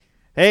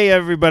Hey,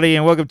 everybody,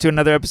 and welcome to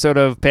another episode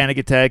of Panic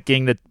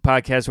Attacking, the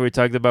podcast where we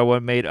talk about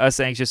what made us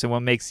anxious and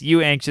what makes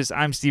you anxious.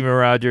 I'm Steven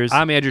Rogers.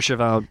 I'm Andrew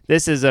Chavon.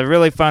 This is a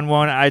really fun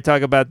one. I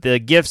talk about the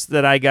gifts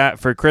that I got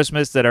for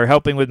Christmas that are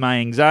helping with my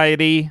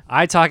anxiety.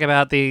 I talk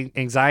about the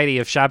anxiety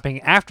of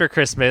shopping after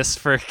Christmas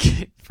for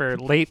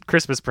late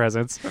Christmas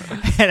presents.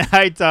 And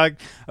I talk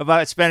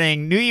about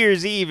spending New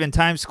Year's Eve in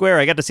Times Square.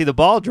 I got to see the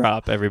ball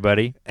drop,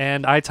 everybody.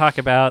 And I talk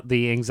about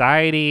the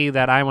anxiety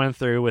that I went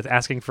through with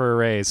asking for a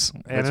raise.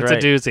 And That's it's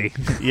right. a doozy.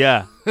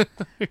 Yeah.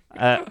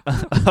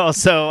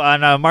 Also,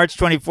 on March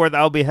 24th,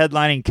 I'll be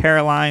headlining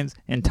Caroline's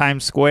in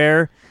Times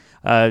Square.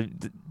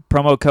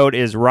 Promo code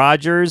is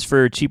Rogers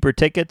for cheaper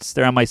tickets.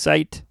 They're on my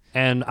site.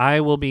 And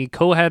I will be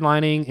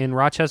co-headlining in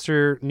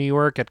Rochester, New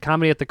York at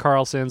Comedy at the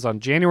Carlsons on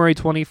January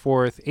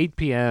 24th, 8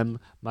 p.m.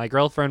 My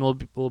girlfriend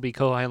will be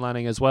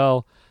co-headlining as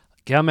well.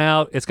 Come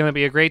out. It's going to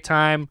be a great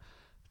time.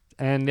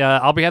 And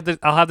I'll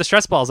have the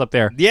stress balls up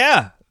there.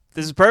 Yeah,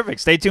 this is perfect.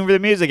 Stay tuned for the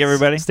music,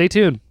 everybody. Stay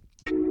tuned.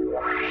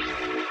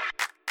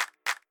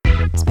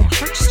 My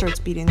heart starts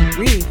beating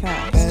really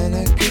fast.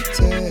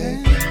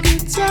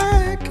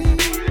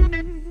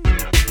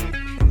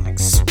 I'm like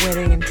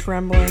sweating and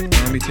trembling.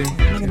 Me too.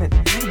 Am I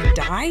gonna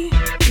die?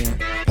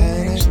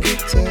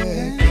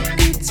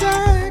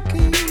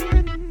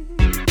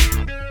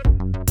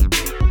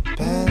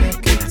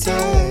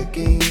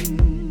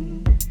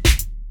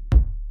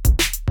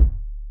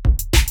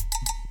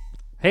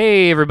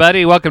 Hey,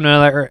 everybody. Welcome to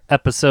another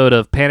episode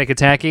of Panic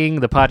Attacking,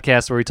 the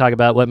podcast where we talk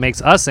about what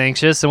makes us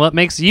anxious and what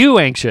makes you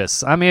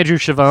anxious. I'm Andrew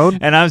Chavon.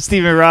 And I'm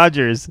Steven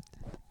Rogers.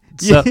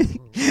 So,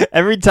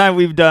 Every time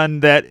we've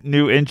done that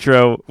new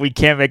intro, we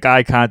can't make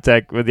eye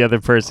contact with the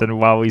other person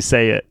while we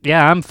say it.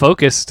 yeah, I'm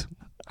focused.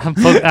 I'm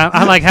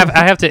like,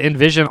 I have to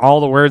envision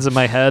all the words in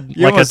my head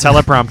You like almost- a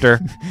teleprompter.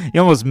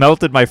 You almost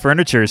melted my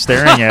furniture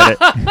staring at it.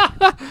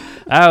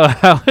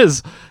 How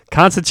is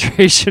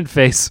concentration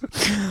face?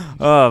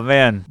 Oh,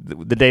 man.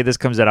 The day this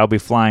comes out, I'll be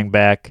flying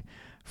back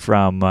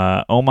from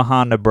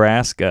Omaha,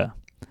 Nebraska.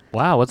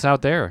 Wow, what's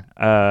out there?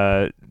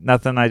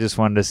 Nothing. I just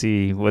wanted to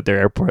see what their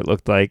airport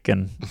looked like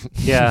and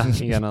Yeah,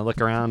 you gonna look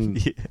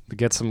around,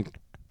 get some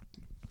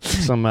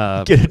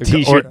get a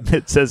T-shirt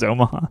that says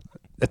Omaha.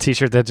 a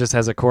T-shirt that just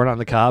has a corn on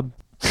the cob.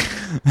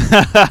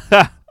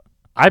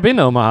 I've been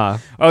to Omaha.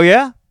 Oh,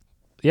 yeah?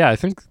 Yeah, I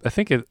think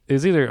it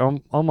is either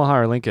Omaha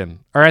or Lincoln,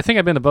 or I think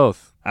I've been to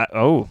both.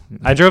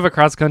 I drove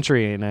across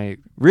country, and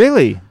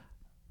Really?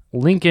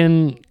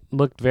 Lincoln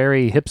looked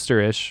very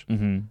hipster-ish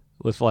Mm-hmm.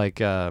 with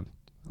like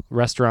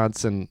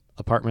restaurants and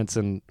apartments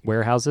and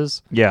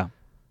warehouses. Yeah.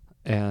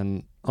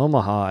 And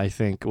Omaha, I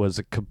think, was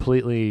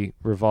completely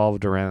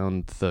revolved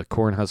around the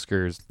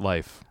Cornhuskers'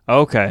 life.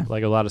 Okay.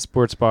 Like a lot of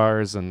sports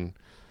bars and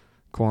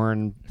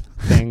corn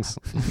things,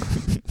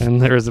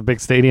 and there was a big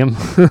stadium.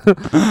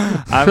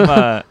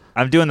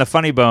 I'm doing the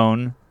Funny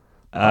Bone.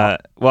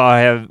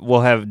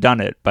 We'll have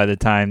done it by the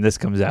time this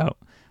comes out.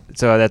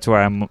 So that's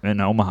where I'm in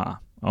Omaha.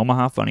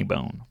 Omaha Funny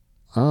Bone.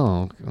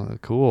 Oh,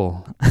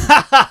 cool.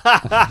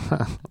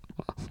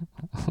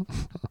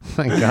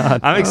 Thank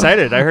God. I'm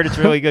excited. I heard it's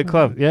a really good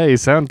club. Yeah, you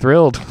sound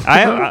thrilled. You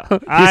sound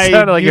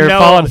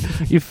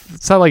You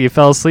sound like you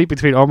fell asleep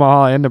between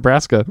Omaha and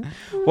Nebraska.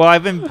 Well,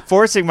 I've been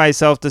forcing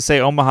myself to say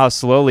Omaha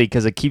slowly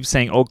because it keeps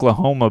saying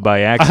Oklahoma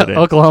by accident.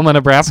 Oklahoma,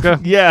 Nebraska.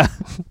 Yeah.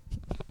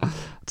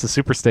 It's a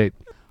super state.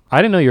 I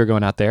didn't know you were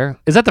going out there.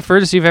 Is that the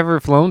furthest you've ever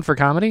flown for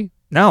comedy?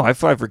 No, I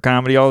fly for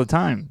comedy all the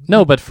time.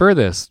 No, but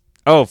furthest.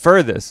 Oh,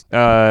 furthest.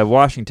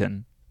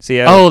 Washington.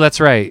 Seattle. Oh,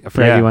 that's right. I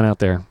forgot Yeah. you went out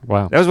there.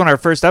 Wow. That was one of our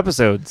first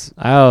episodes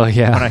Oh,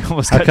 yeah. when I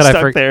almost got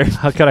stuck there.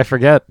 How could I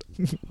forget?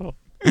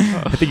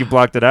 I think you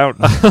blocked it out.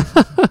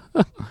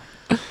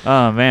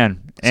 Oh,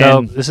 man. So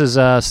And this is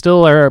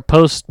still our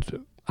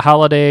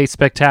post-holiday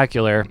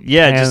spectacular.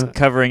 yeah, And- just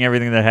covering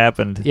everything that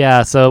happened.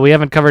 Yeah, so we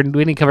didn't cover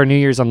New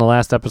Year's on the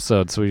last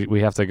episode, so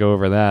we have to go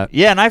over that.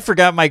 Yeah, and I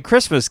forgot my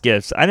Christmas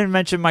gifts. I didn't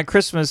mention my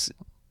Christmas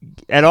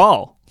at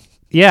all.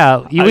 Yeah,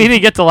 we didn't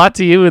get a lot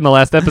to you in the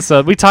last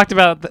episode. We talked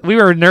about, we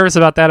were nervous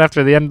about that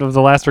after the end of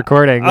the last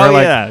recording. Oh, We're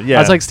like, yeah. I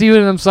was like,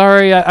 Steven, I'm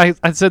sorry. I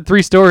said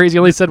 3 stories. You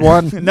only said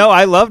 1. No,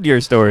 I loved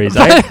your stories.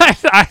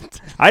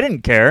 I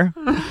didn't care.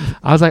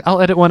 I was like,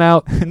 I'll edit one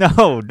out.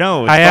 No,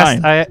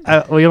 it's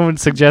fine. Leon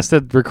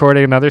suggested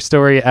recording another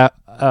story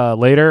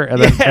later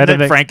and then And editing,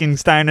 then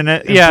Frankenstein in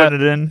it and Yeah.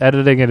 putting it in.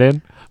 editing it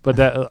in. But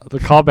the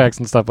callbacks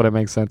and stuff wouldn't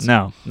make sense.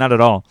 No, not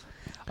at all.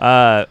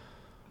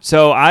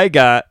 So I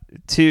got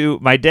to,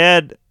 my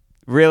dad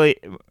really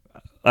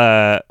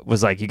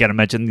was like, you got to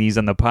mention these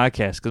on the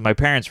podcast because my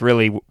parents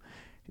really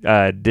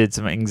did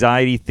some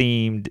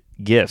anxiety-themed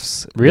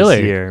gifts Really?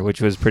 this year, which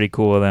was pretty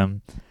cool of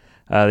them.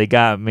 They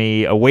got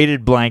me a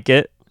weighted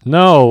blanket.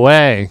 No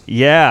way.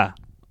 Yeah.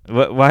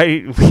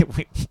 Why?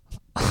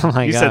 Oh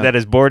my You God. said that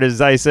as bored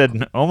as I said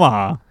in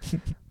Omaha.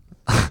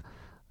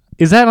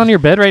 Is that on your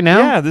bed right now?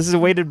 Yeah, this is a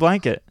weighted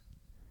blanket.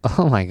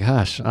 Oh my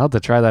gosh. I'll have to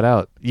try that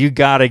out. You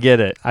got to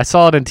get it. I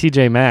saw it in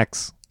TJ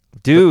Maxx.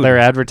 Dude. They're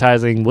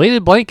advertising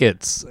weighted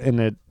blankets, and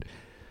it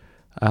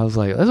I was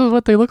like, this is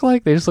what they look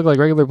like? They just look like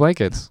regular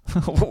blankets.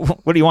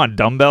 What do you want?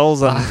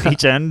 Dumbbells on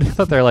each end? I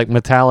thought they were like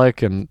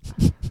metallic and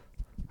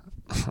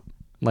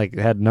like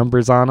had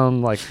numbers on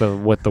them, like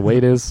what the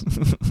weight is.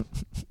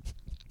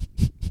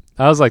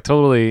 I was like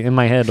totally in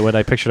my head what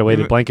I pictured a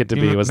weighted blanket to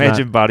be was not.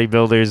 Imagine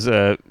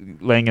bodybuilders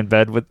laying in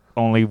bed with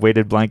only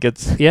weighted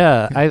blankets.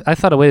 Yeah, I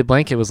thought a weighted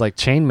blanket was like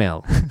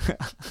chainmail.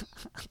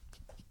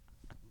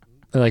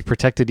 It like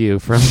protected you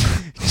from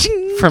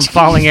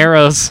falling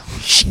arrows.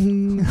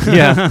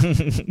 Yeah.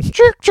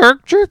 Jerk,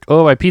 jerk, jerk.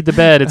 Oh, I peed the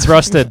bed. It's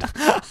rusted.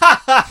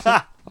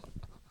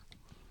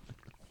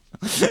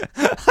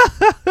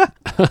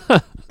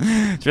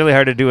 It's really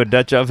hard to do a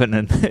Dutch oven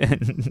and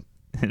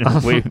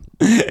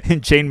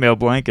chainmail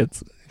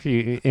blankets. If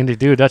you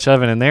do a Dutch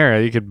oven in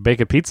there, you could bake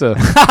a pizza.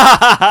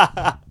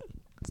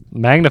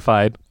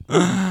 Magnified.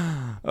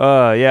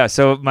 Yeah.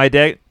 So my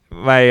dad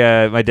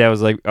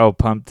was like, "Oh,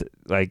 pumped!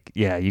 Like,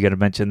 yeah, you got to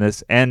mention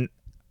this." And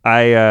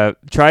I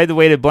tried the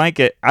weighted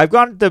blanket. I've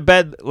gone to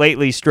bed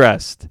lately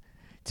stressed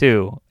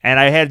too, and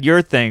I had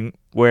your thing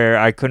where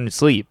I couldn't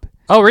sleep.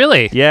 Oh,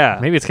 really? Yeah.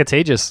 Maybe it's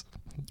contagious.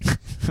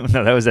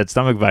 No, that was that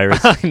stomach virus.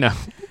 I know.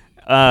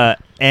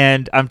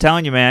 And I'm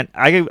telling you, man,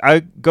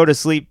 I go to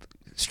sleep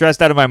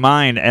stressed out of my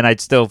mind, and I'd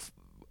still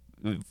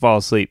fall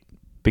asleep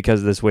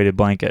because of this weighted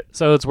blanket.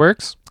 So it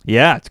works?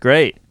 Yeah, it's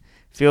great.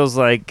 Feels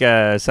like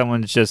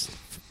someone's just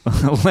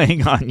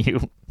laying on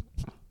you.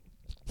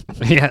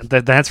 Yeah,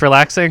 that's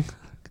relaxing.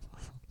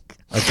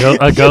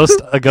 A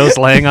ghost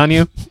laying on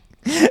you.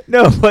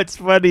 No, what's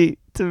funny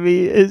to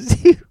me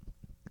is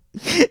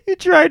you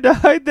tried to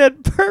hide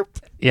that burp.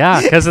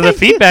 Yeah, because of the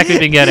feedback we've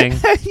been getting.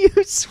 And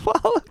you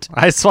swallowed.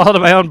 I swallowed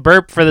my own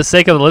burp for the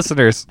sake of the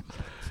listeners.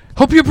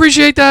 Hope you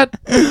appreciate that.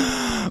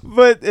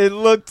 But it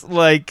looked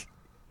like,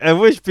 I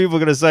wish people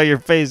could have saw your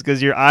face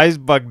because your eyes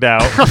bugged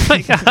out. Oh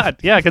my god!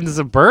 Yeah, because it's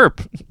a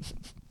burp.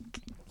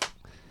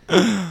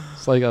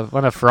 It's like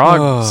when a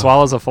frog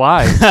swallows a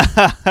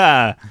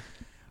fly.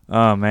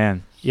 Oh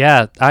man.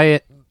 Yeah,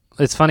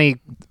 it's funny.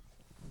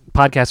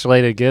 Podcast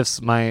related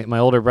gifts. My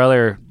older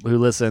brother who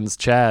listens,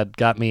 Chad,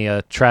 got me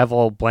a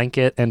travel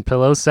blanket and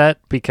pillow set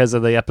because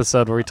of the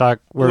episode where we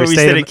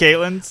stayed at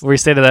Caitlin's. Where we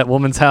stayed at that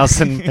woman's house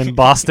in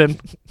Boston,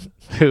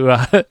 who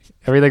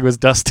everything was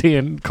dusty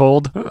and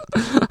cold.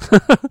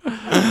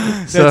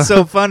 That's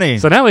so funny.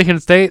 So now we can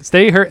stay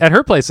at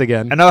her place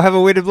again. And I'll have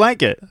a weighted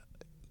blanket.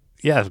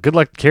 Yeah, good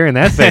luck carrying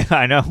that thing.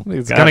 I know.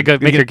 It's gonna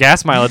make your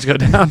gas mileage go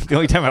down. The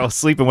only time I will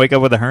sleep and wake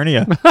up with a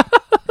hernia.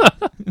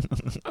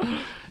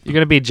 You're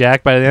going to be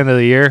jacked by the end of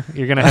the year.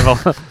 You're going to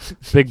have a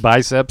big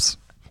biceps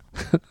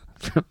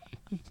from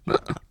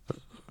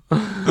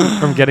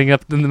getting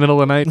up in the middle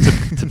of the night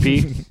to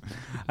pee.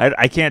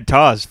 I can't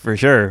toss for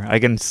sure. I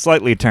can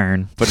slightly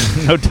turn, but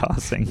no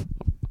tossing.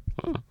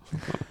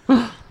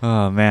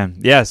 Oh, man.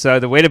 Yeah, so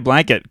the weighted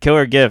blanket,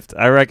 killer gift.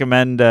 I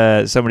recommend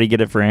somebody get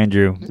it for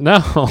Andrew.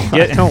 No,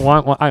 I don't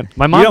want one.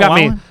 My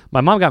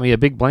mom got me a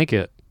big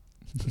blanket,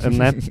 and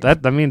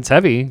that means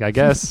heavy, I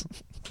guess.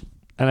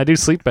 And I do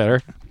sleep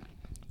better.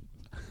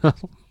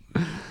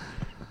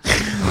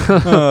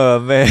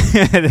 Oh man,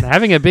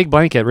 having a big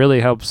blanket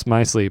really helps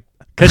my sleep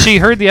because she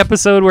heard the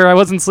episode where I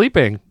wasn't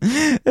sleeping.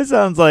 It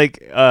sounds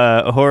like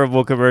a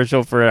horrible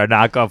commercial for a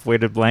knockoff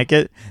weighted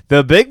blanket.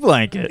 The big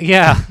blanket.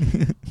 Yeah.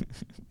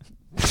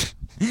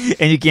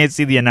 And you can't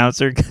see the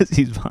announcer because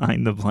he's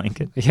behind the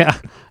blanket.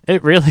 Yeah,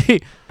 it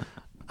really.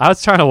 I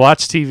was trying to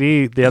watch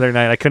TV the other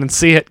night. I couldn't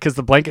see it because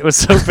the blanket was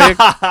so big.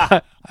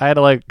 I had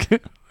to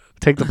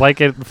take the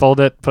blanket and fold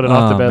it, put it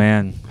off the bed. Oh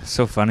man,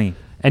 so funny.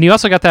 And you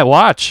also got that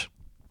watch.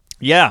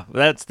 Yeah,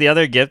 that's the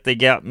other gift. They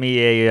got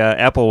me a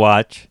Apple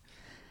Watch,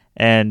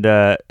 and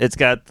it's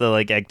got the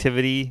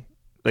activity,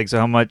 so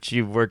how much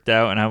you've worked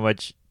out and how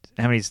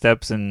many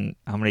steps and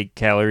how many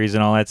calories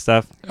and all that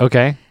stuff.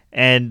 Okay.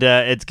 And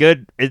it's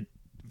good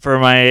for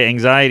my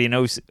anxiety and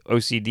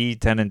OCD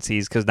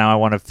tendencies because now I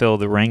want to fill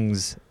the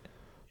rings,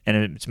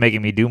 and it's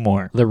making me do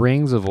more. The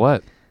rings of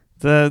what?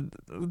 The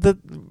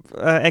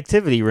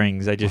activity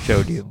rings I just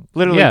showed you.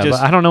 Literally, yeah, but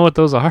I don't know what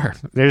those are.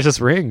 They're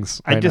just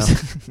rings. I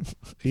just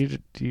you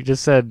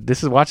just said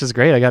watch is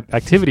great. I got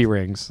activity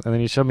rings, and then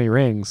you showed me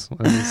rings.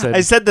 And you said,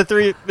 I said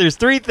there's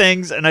three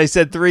things, and I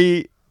said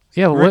three.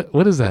 Yeah,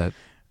 what is that?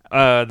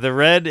 The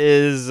red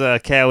is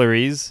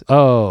calories.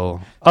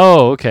 Oh,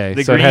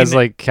 okay. So it has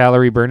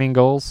calorie burning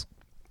goals.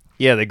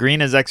 Yeah, the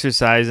green is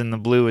exercise, and the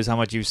blue is how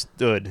much you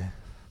stood.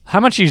 How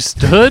much you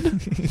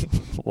stood?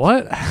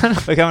 What?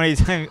 Like how many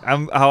times?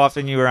 How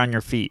often you were on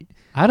your feet?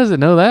 How does it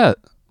know that?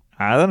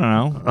 I don't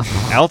know.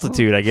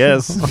 Altitude, I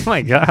guess. Oh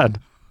my god.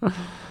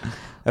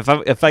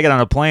 If I get on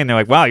a plane, they're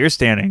like, "Wow, you're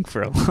standing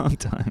for a long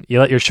time." You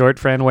let your short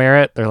friend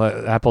wear it. They're like,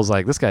 Apple's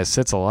like, "This guy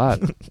sits a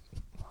lot."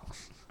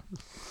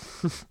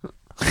 Is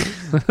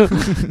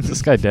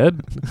this guy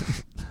dead?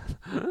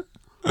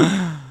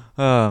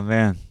 Oh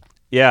man,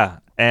 yeah,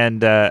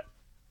 and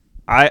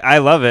I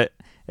love it.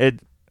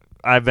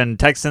 I've been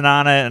texting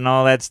on it and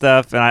all that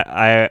stuff, and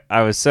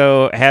I was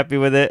so happy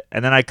with it.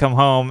 And then I come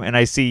home and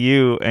I see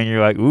you, and you're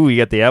like, "Ooh, you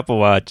got the Apple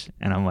Watch,"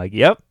 and I'm like,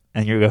 "Yep."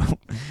 And you go,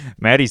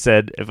 Maddie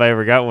said if I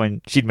ever got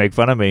one, she'd make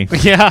fun of me.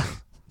 Yeah.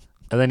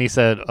 And then he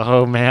said,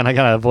 "Oh man, I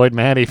gotta avoid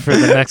Maddie for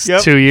the next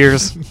Yep. 2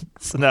 years."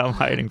 So now I'm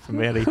hiding from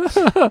Maddie.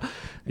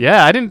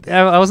 Yeah,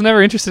 I was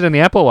never interested in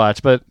the Apple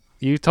Watch, but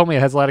you told me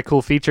it has a lot of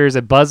cool features.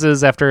 It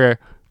buzzes after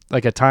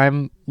like a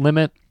time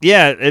limit.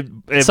 Yeah.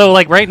 So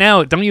like right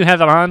now, don't you have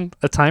it on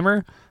a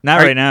timer? Not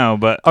right now,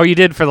 but Oh, you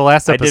did for the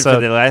last I did episode.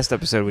 for the last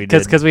episode we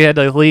did. Because we had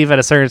to leave at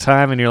a certain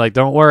time, and you're like,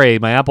 "Don't worry,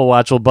 my Apple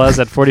Watch will buzz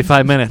at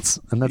 45 minutes,"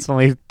 and that's when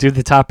we do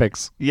the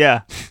topics.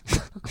 Yeah.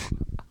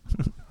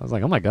 I was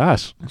like, "Oh my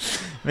gosh,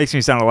 Makes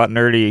me sound a lot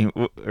nerdy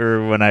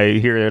or when I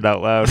hear it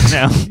out loud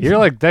now. you're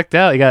like decked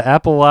out. You got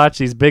Apple Watch,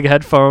 these big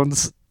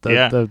headphones,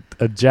 a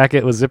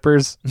jacket with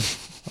zippers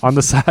on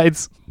the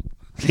sides.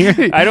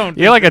 I don't.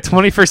 You're like a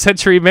 21st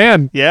century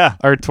man, Yeah.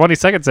 or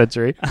 22nd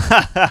century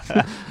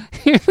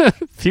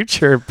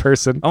future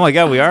person. Oh my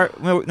God, we are.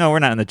 No, we're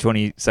not in the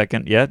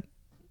 22nd yet.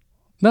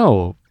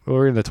 No,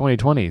 we're in the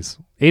 2020s.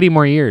 80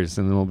 more years,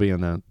 and then we'll be in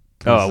the.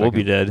 Oh, we'll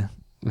be 22nd. dead.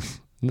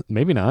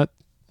 Maybe not.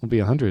 We'll be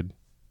 100.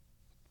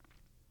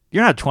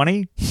 You're not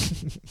 20.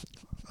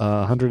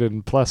 100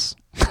 and plus.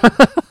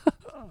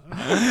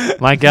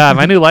 My God,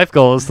 my new life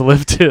goal is to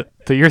live to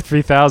year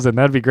 3000.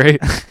 That'd be great.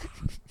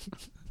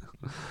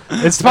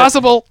 It's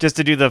possible. Just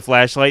to do the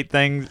flashlight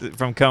thing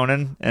from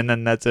Conan, and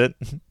then that's it.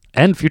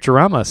 And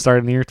Futurama started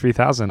in the year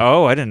 3000.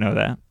 Oh, I didn't know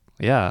that.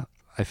 Yeah,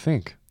 I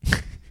think.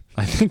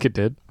 I think it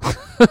did.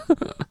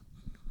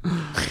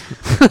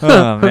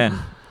 Oh man,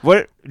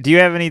 what do you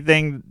have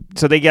anything?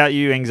 So they got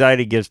you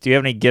anxiety gifts. Do you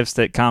have any gifts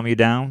that calm you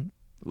down,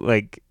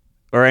 like,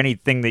 or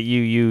anything that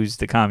you use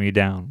to calm you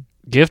down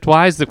Gift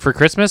wise, for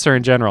Christmas or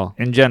in general?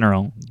 in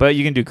general? But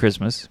you can do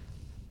Christmas.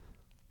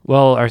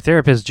 Well, our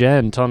therapist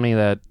Jen told me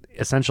that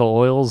essential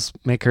oils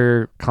make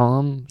her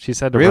calm. She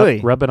said to Really?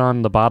 rub it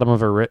on the bottom of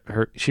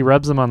her. She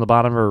rubs them on the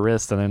bottom of her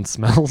wrist and then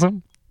smells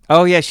them.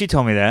 Oh yeah, she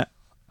told me that.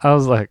 I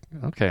was like,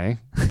 okay.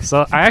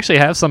 So I actually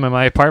have some in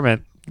my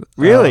apartment.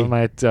 Really? I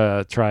might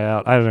try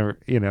out. I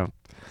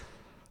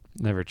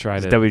never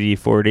tried it.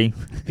 WD-40.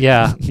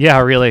 Yeah,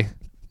 really.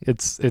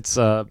 It's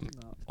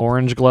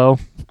orange glow.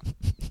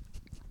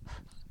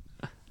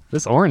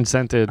 This orange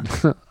scented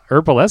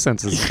herbal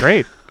essence is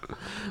great.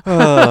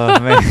 Oh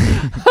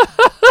man.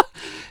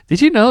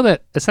 Did you know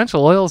that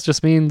essential oils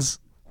just means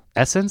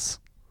essence?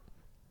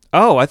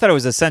 Oh, I thought it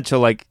was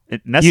essential, like You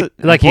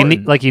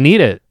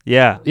need it.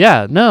 Yeah.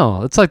 Yeah,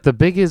 no, it's like the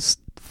biggest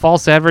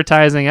false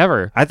advertising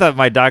ever. I thought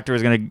my doctor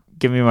was gonna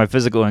give me my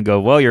physical and go,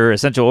 "Well, your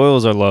essential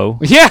oils are low."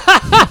 Yeah.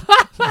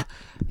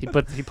 He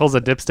pulls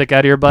a dipstick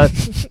out of your butt.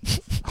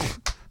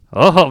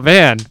 Oh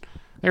man,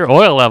 your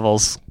oil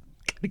levels.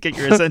 To get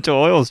your essential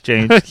oils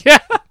changed. Yeah.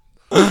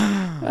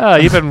 Oh,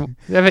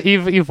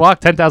 you've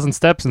walked 10,000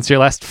 steps since your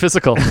last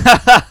physical.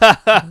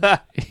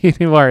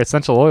 You are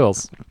essential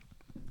oils.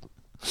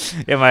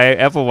 Yeah, my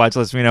Apple Watch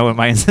lets me know when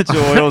my essential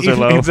oils are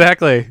low.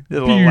 Exactly.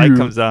 The little light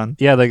comes on.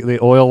 Yeah, the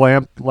oil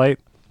lamp light.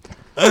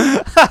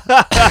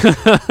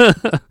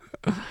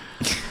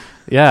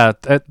 Yeah,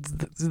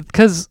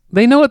 because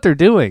they know what they're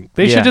doing.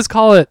 They Yeah. should just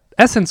call it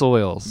essence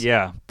oils.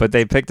 Yeah, but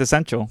they picked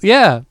essential.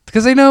 Yeah,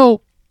 because they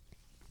know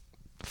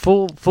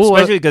full.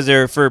 Especially because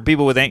they're for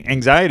people with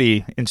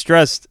anxiety and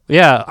stress.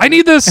 Yeah, I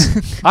need this.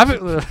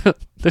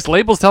 This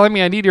label's telling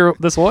me I need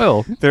this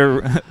oil.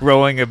 They're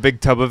rowing a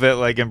big tub of it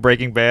like in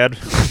Breaking Bad.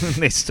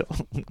 They still.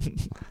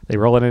 They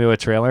roll it into a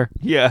trailer.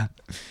 Yeah.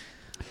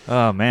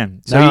 Oh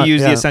man. So No, you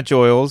use the yeah.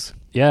 essential oils?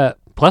 Yeah.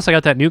 Plus, I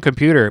got that new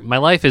computer. My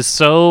life is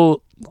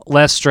so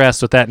less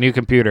stressed with that new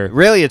computer.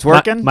 Really, it's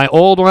working? My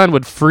old one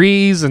would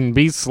freeze and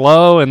be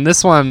slow, and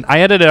this one,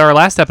 I edited our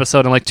last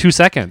episode in like 2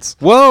 seconds.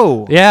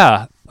 Whoa.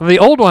 Yeah. The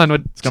old one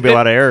would... It's gonna be a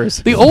lot of errors.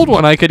 The old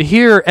one, I could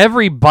hear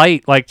every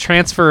byte like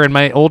transfer in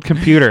my old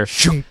computer.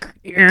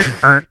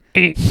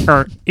 It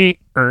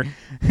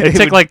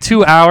took like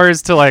 2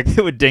 hours to like...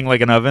 It would ding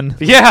like an oven.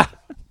 Yeah.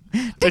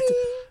 There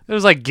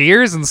was like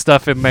gears and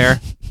stuff in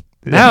there.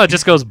 Now it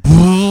just goes...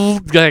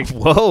 Like,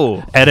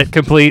 Whoa. edit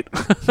complete.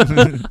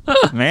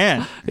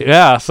 Man.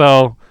 Yeah,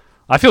 so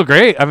I feel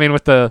great. I mean,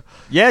 with the...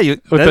 Yeah,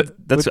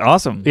 that's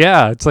awesome.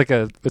 Yeah, it's like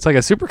a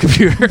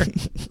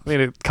supercomputer. I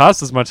mean, it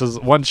costs as much as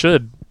one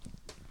should.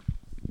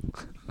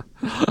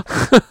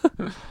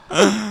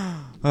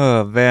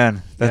 Oh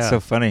man, that's Yeah. so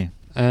funny.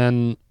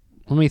 And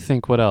let me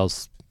think what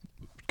else.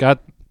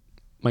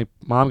 My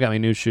mom got me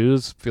new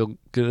shoes. Feel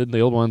good. The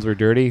old ones were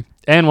dirty.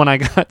 And when I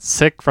got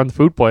sick from the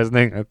food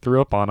poisoning, I threw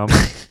up on them.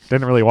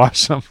 Didn't really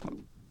wash them.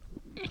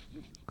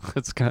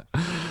 It's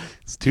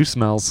two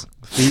smells: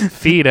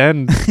 feet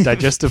and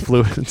digestive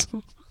fluids.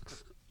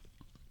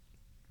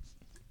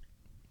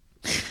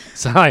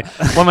 So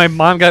when my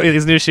mom got me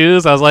these new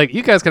shoes, I was like,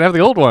 "You guys can have the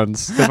old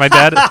ones," because my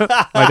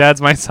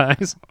dad's my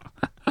size.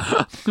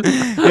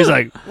 He's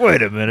like,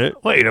 wait a minute.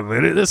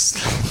 This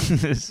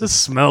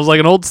smells like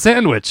an old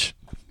sandwich.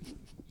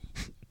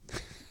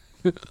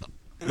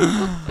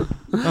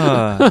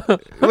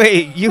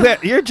 Wait,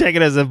 your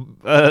jacket has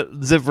a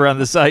zipper on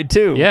the side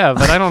too. Yeah,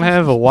 but I don't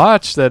have a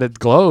watch that it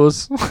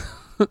glows.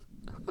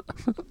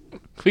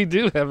 We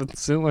do have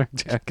similar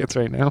jackets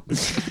right now.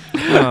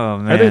 Oh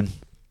man.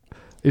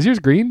 Is yours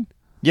green?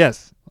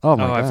 Yes. Oh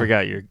my god. I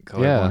forgot you're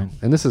colorblind. Yeah,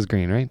 and this is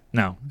green, right?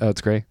 No. Oh,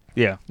 it's gray.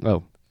 Yeah.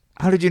 Oh,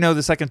 How did you know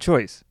the second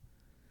choice?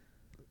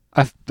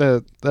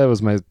 that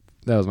was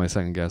my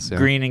second guess. Yeah.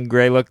 Green and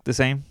gray look the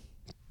same?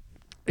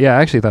 Yeah,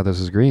 I actually thought this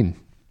was green.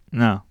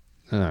 No.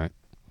 All right.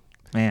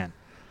 Man.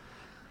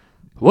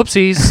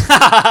 Whoopsies.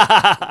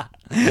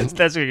 That's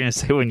what you're gonna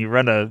say when you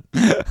run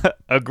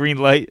a green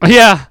light.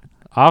 Yeah.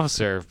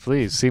 Officer,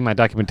 please see my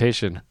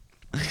documentation.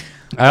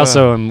 I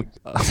also am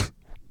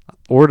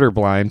order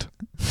blind.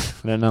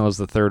 I didn't know it was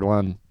the third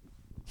one.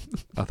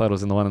 I thought it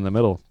was in the one in the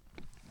middle.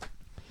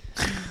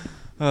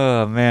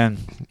 Oh man.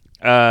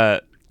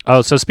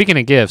 So speaking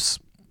of gifts,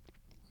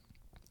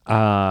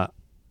 or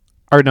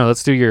no,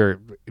 let's do your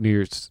New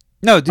Year's.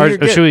 No, do Or your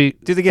gift. should we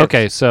Do the gift.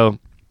 Okay, so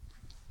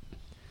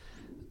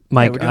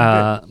we're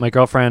doing my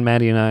girlfriend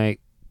Maddie and I,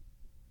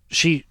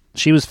 she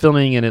was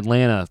filming in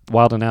Atlanta,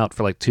 Wild 'N Out,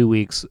 for like 2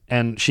 weeks,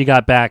 and she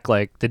got back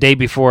like the day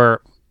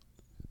before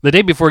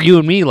you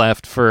and me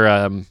left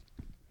for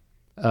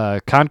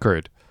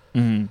Concord.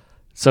 Mm-hmm.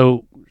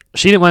 So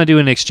she didn't want to do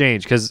an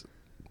exchange because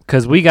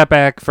we got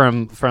back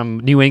from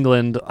New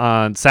England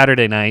on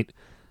Saturday night,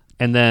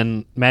 and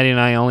then Maddie and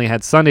I only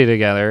had Sunday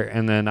together,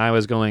 and then I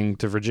was going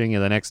to Virginia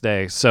the next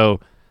day. So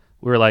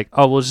we were like,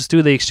 oh, we'll just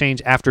do the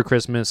exchange after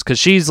Christmas, because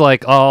she's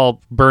like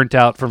all burnt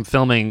out from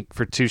filming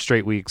for 2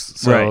 straight weeks.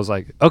 So Right. I was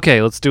like,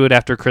 okay, let's do it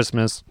after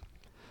Christmas.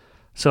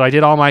 So I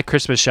did all my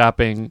Christmas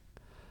shopping,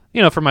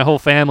 for my whole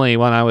family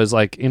when I was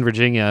like in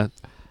Virginia,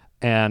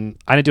 and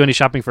I didn't do any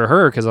shopping for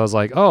her because I was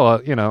like,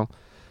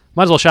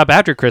 might as well shop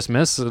after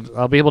Christmas.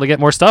 I'll be able to get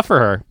more stuff for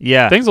her.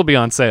 Yeah. Things will be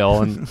on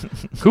sale and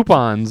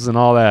coupons and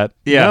all that.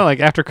 Yeah. Like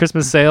after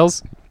Christmas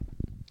sales.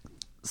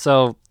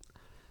 So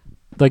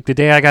like the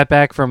day I got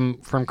back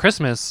from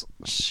Christmas,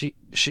 she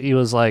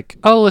was like,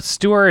 oh, let's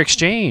do our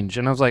exchange.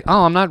 And I was like,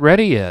 oh, I'm not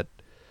ready yet.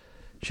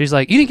 She's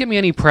like, you didn't get me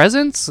any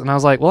presents? And I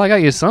was like, well, I got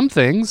you some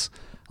things.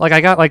 Like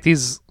I got like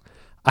these,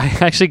 I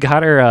actually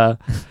got her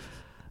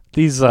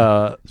these,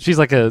 she's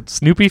like a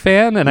Snoopy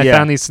fan, and I Yeah.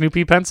 found these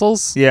Snoopy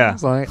pencils. Yeah.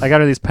 So I got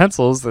her these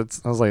pencils. I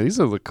was like, these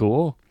look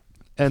cool.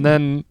 And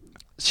then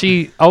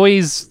she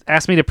always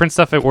asked me to print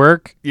stuff at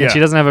work, Yeah. and she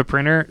doesn't have a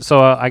printer. So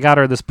I got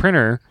her this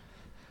printer.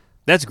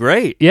 That's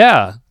great.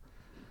 Yeah.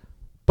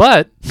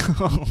 But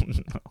Oh,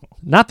 no.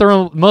 not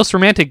the most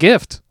romantic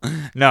gift.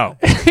 No.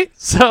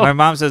 So, My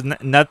mom says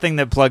nothing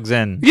that plugs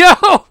in. yeah.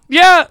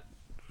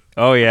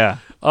 Oh yeah.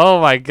 Oh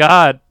my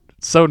God.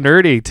 So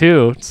nerdy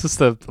too. It's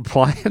just a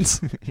appliance.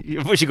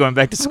 Was she going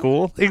back to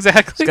school?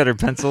 Exactly. She's got her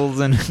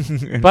pencils and.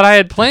 But I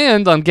had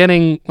planned on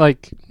getting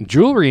like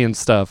jewelry and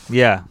stuff.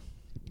 Yeah.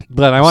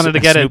 But I wanted to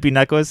get Snoopy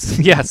necklace.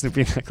 it. Yeah,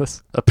 Snoopy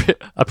necklace.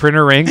 A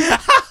printer ring.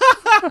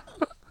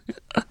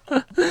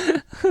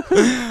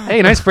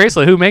 Hey, nice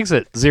bracelet. Who makes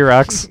it?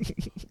 Xerox.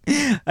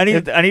 I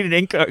need an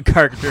ink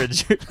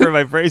cartridge for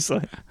my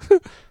bracelet.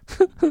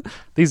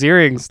 These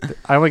earrings.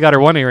 I only got her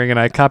one earring, and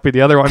I copied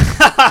the other one.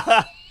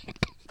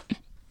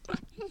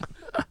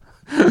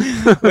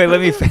 Wait, let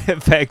me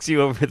fax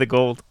you over the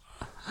gold.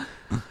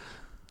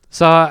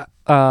 So,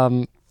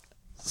 I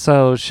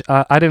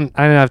didn't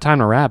have time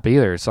to wrap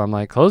either. So I'm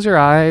like, close your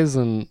eyes,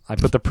 and I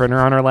put the printer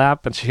on her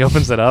lap, and she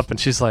opens it up, and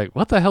she's like,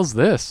 "What the hell's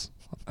this?"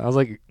 I was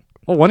like,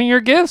 "Well, one of your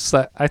gifts.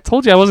 I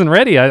told you I wasn't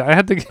ready. I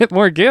had to get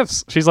more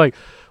gifts." She's like,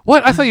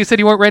 "What? I thought you said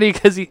you weren't ready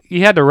because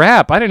you had to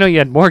wrap. I didn't know you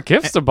had more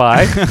gifts to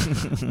buy."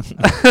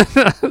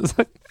 I was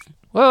like,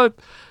 "Well,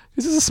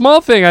 this is a small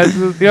thing. I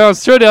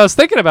was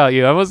thinking about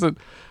you. I wasn't."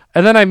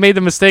 And then I made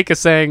the mistake of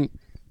saying,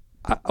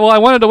 "Well, I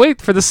wanted to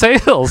wait for the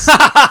sales."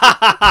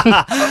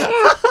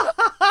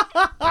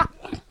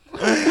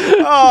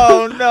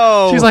 Oh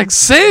no. She's like,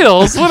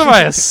 "Sales? What am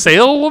I, a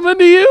saleswoman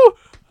to you?"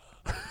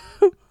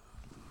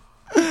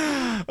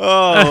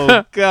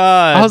 Oh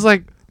God. I was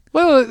like,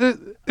 "Well,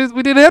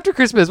 we did it after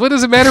Christmas. What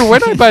does it matter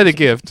when I buy the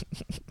gift?"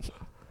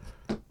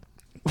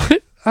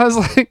 I was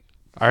like,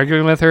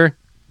 arguing with her.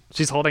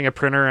 She's holding a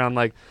printer. I'm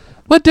like,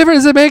 "What difference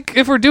does it make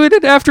if we're doing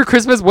it after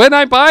Christmas when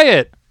I buy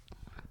it?"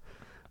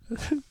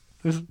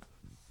 There's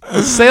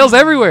sales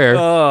everywhere.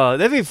 Oh,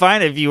 that'd be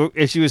fine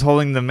if she was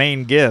holding the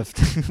main gift,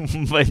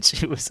 but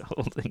she was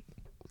holding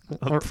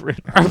a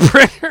printer. A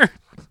printer.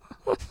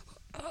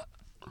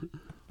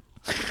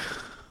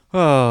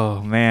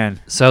 Oh man.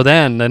 So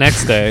then the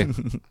next day,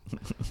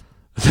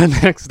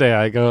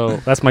 I go.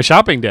 That's my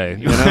shopping day.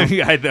 You know.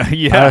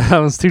 Yeah. I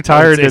was too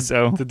tired say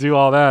so. to do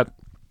all that.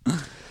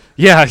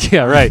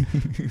 Yeah, right.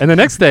 And the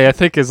next day, I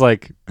think, is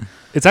like,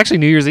 it's actually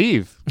New Year's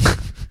Eve.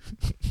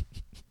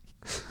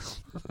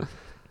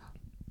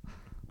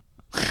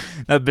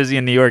 Not busy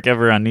in New York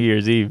ever on New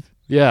Year's Eve.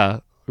 Yeah,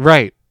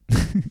 right.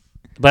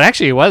 But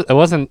actually, it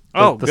wasn't.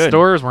 Oh, the good.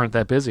 stores weren't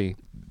that busy.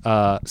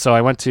 So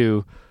I went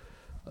to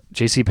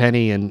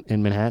JCPenney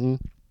in Manhattan.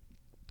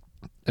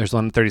 There's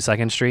one on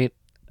 32nd Street,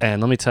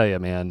 and let me tell you,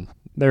 man,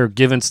 they're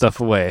giving stuff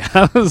away.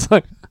 I was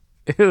like,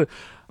 ew.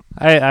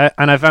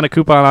 I found a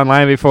coupon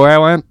online before I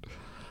went.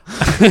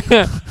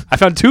 I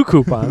found 2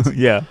 coupons.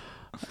 Yeah.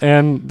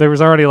 And there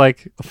was already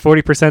like a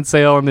 40%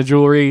 sale on the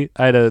jewelry.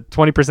 I had a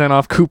 20%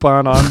 off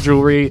coupon on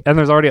jewelry, and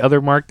there's already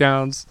other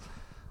markdowns.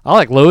 I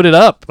like loaded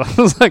up. I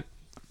was like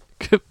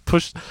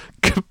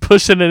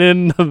pushing it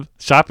in the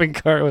shopping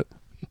cart. With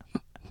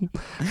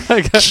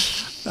like,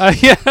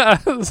 yeah,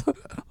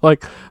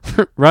 like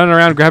running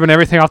around grabbing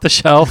everything off the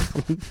shelf,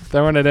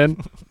 throwing it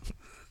in.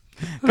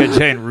 Got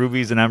giant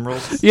rubies and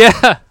emeralds.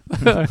 Yeah.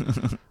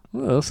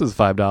 Well, this is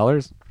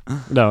 $5.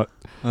 No.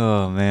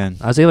 Oh man.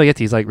 I was able to get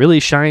these like really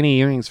shiny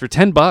earrings for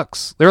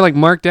 $10. They were like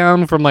marked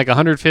down from like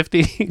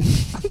 150.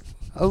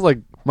 I was like,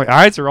 my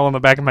eyes are all in the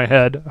back of my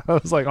head. I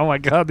was like, oh my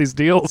god, these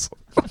deals.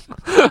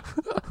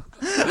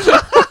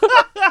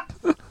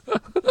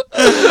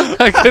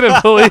 I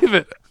couldn't believe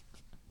it.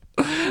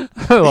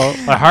 Well,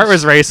 my heart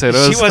was racing.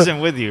 She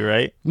wasn't with you,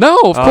 right? No,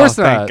 of course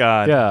not. Thank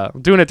God. Yeah,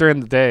 I'm doing it during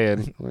the day,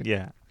 and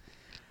Yeah.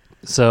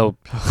 so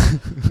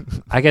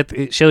I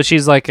get.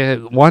 She's like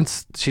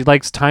once she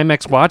likes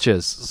Timex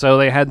watches, so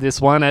they had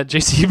this one at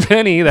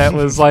JCPenney that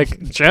was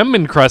like gem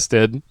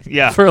encrusted.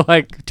 Yeah. For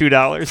like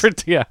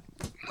 $2. yeah.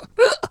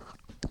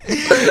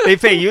 They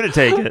pay you to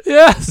take it.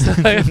 Yes.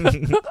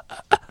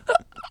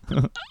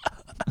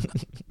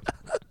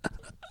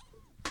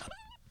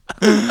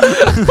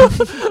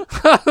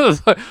 I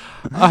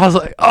was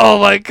like, oh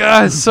my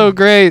god, it's so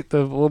great.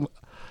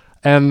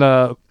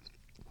 And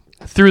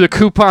threw the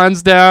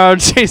coupons down.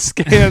 She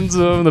scans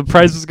them. The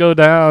prices go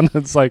down.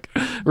 It's like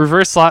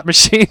reverse slot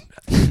machine.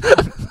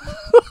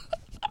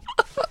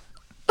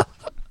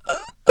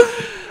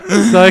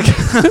 It's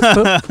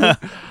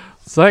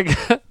like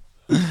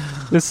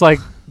this like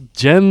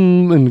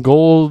gem and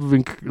gold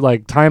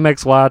like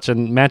Timex watch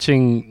and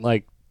matching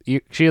like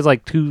she has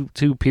like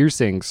two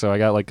piercings, so I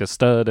got like a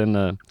stud and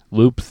a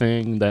loop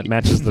thing that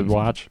matches the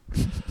watch.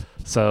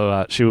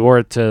 So she wore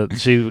it to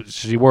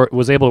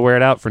was able to wear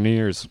it out for New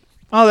Year's.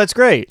 Oh, that's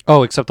great.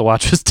 Oh, except the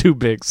watch was too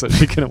big, so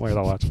she couldn't wear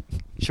the watch.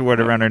 She wore it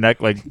around her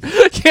neck like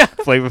Yeah,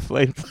 Flavor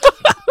Flav.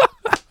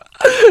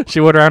 she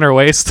wore it around her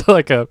waist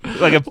like a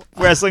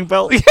wrestling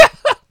belt. Yeah.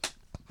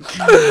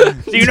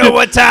 Do you know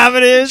what time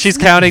it is? She's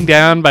counting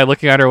down by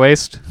looking at her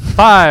waist.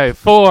 5,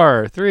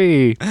 4,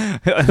 3.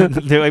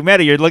 They're like,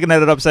 Maddie, you're looking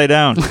at it upside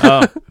down.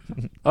 Oh,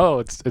 Oh,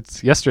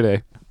 it's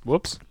yesterday.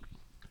 Whoops.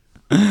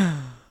 So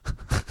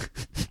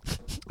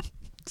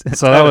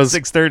that was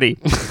 6:30.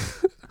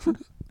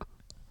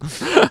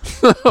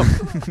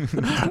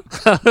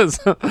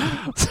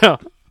 so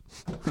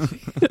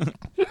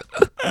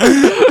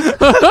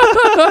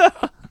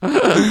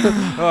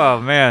Oh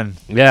man.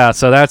 yeah,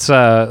 so that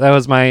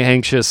was my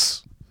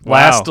anxious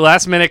Wow.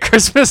 last minute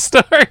Christmas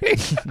story.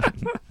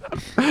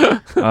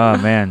 Oh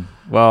man.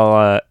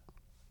 Well,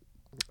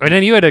 And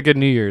then you had a good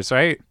New Year's,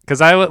 right? Because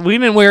we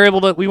weren't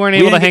able to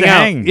didn't hang get to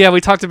out. hang. Yeah,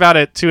 we talked about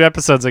it 2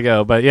 episodes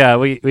ago, but yeah,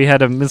 we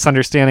had a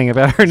misunderstanding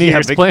about our New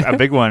Year's plan. a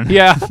big one.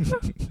 Yeah,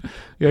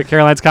 you're at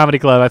Caroline's Comedy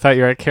Club. I thought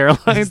you were at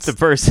Caroline's. It's the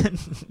person.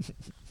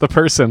 The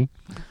person.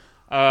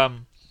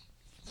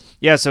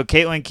 Yeah, so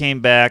Caitlin came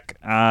back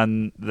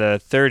on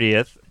the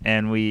 30th,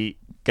 and we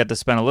got to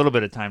spend a little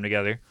bit of time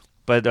together.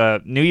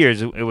 But New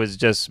Year's, it was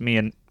just me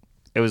and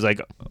it was like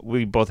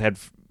we both had.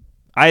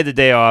 I had the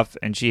day off,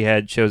 and she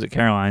had shows at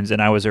Caroline's,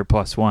 and I was her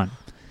 +1.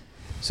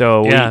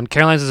 So Yeah, and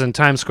Caroline's is in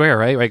Times Square,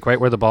 right? Like right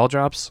where the ball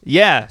drops.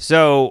 yeah.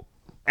 So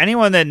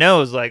anyone that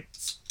knows, like,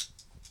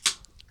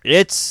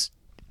 it's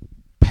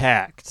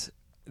packed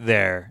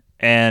there,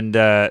 and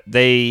I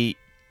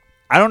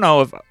don't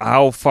know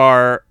how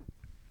far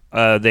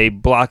they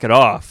block it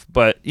off,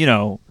 but you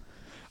know,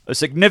 a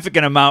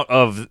significant amount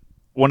of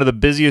one of the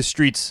busiest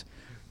streets.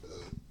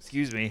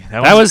 Excuse me.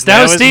 That was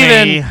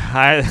Steven. Me.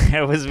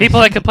 That was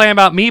People me. that complain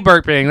about me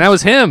burping, that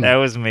was him. That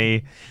was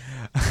me.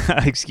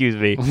 Excuse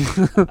me.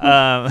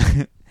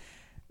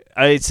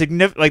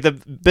 Like the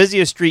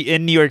busiest street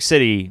in New York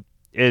City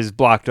is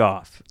blocked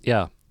off.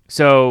 Yeah.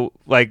 So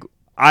like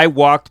I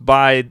walked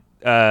by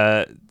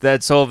that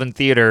Sullivan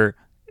Theater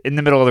in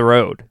the middle of the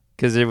road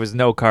because there was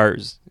no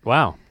cars.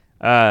 Wow.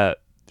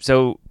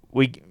 So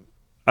we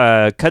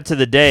cut to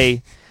the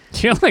day.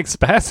 You're like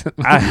spazzing.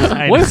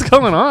 I What is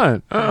going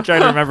on? I'm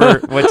trying to remember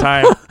what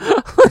time.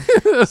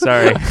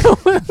 Sorry.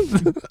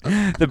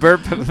 The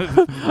burp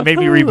made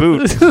me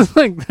reboot. This is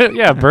like,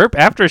 yeah, burp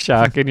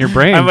aftershock in your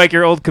brain. I'm like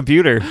your old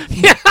computer.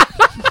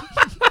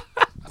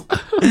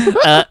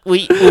 I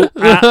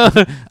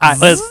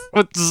was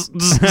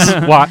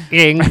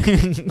walking.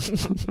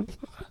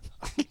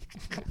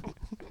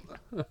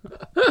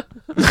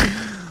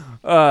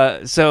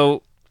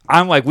 So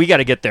I'm like, we got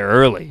to get there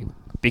early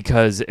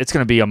because it's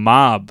going to be a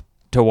mob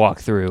to walk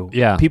through.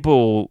 Yeah.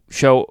 People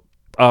show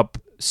up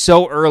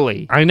so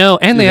early. I know.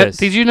 And Do they this.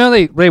 did you know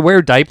they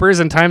wear diapers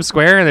in Times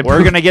Square? And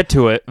We're going to get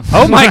to it.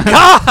 Oh my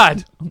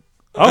God.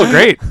 Oh,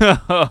 great.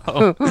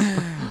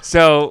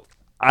 So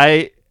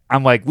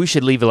I'm like, we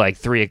should leave at like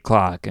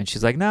 3:00. And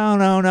she's like,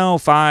 no,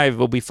 5.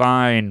 We'll be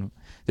fine.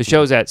 The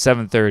show's at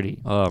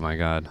 7:30. Oh my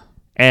God.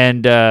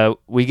 And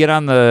we get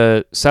on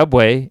the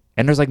subway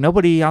and there's like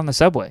nobody on the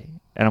subway.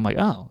 And I'm like,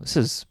 oh,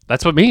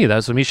 That's what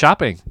me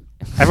shopping.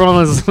 Everyone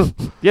was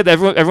yeah,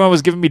 everyone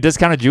was giving me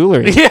discounted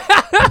jewelry. Yeah.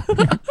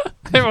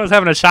 Everyone's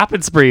having a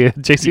shopping spree at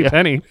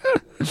JCPenney.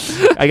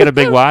 I got a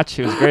big watch.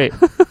 It was great.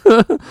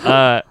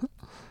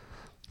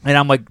 And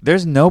I'm like,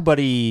 there's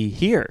nobody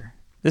here.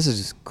 This is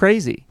just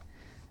crazy.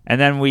 And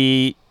then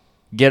we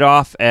get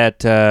off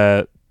at,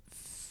 I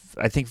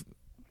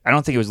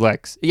don't think it was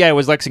Lex. Yeah, it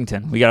was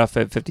Lexington. We got off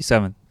at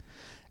 57th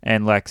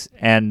and Lex.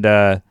 And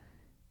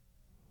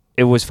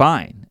it was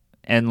fine.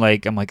 And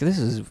like, I'm like, this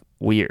is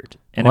weird.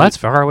 And Well, that's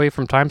far away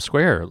from Times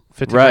Square.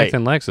 59th Right.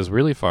 and Lex is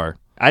really far.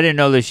 I didn't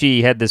know that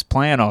she had this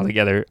plan all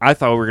together. I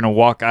thought we were going to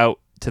walk out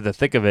to the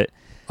thick of it.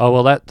 Oh,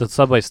 well, the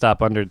subway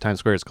stop under Times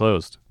Square is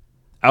closed.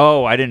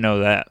 Oh, I didn't know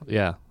that.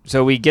 Yeah.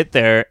 So we get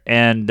there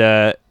and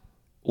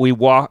we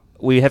walk.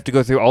 We have to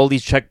go through all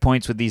these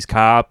checkpoints with these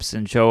cops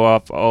and show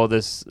off all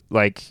this.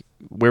 Like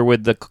we're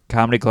with the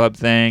comedy club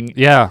thing.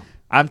 Yeah.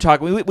 I'm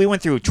talking. We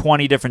went through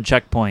 20 different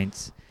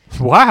checkpoints.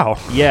 Wow.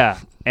 Yeah,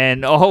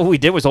 and all we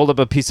did was hold up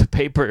a piece of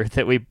paper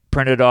that we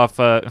printed off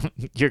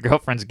your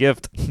girlfriend's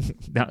gift.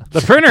 No.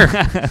 The printer.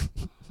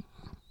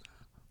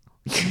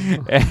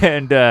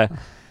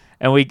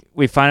 and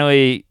we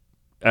finally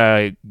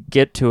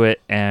get to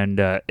it, and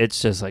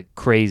it's just like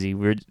crazy.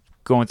 We're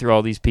going through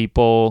all these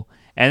people,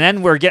 and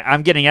then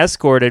I'm getting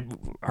escorted.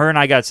 Her and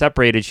I got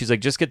separated. She's like,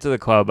 just get to the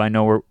club. I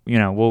know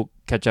we'll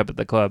catch up at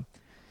the club.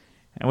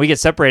 And we get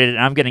separated, and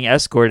I'm getting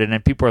escorted,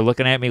 and people are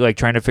looking at me like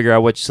trying to figure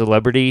out which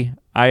celebrity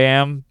I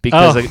am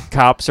because the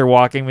cops are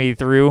walking me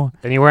through.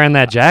 And you're wearing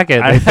that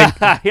jacket. They think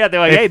Yeah, they're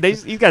like, hey,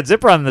 he's got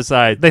zipper on the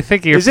side. they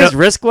think you're Is his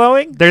wrist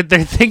glowing? they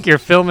think you're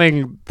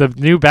filming the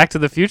new Back to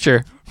the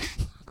Future.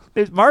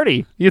 It's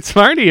Marty. It's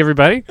Marty,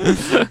 everybody.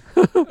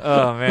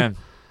 Oh man.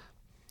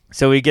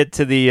 So we get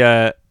to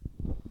the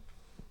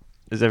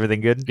is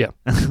everything good? Yeah.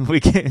 We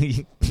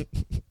can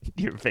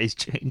your face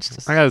changed.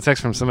 I got a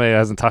text from somebody that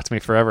hasn't talked to me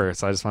forever,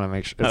 so I just want to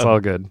make sure it's Oh. all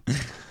good.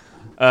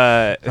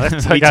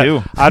 Me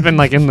too. I've been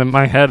like in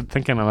my head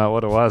thinking about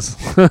what it was.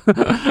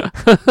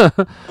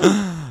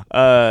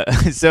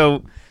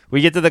 So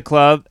we get to the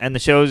club and the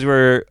shows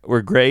were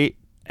great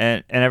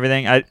and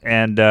everything.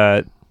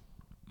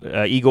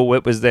 Eagle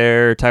Whip was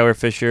there, Tyler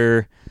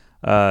Fisher,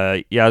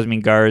 Yasmin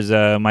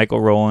Garza,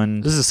 Michael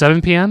Rowland. This is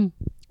 7 p.m.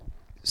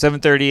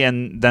 7:30,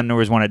 and then there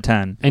was one at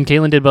 10. and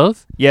Caitlin did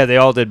both. Yeah, they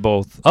all did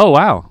both. Oh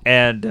wow.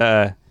 And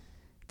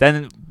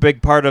then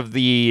big part of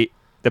the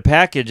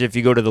package, if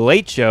you go to the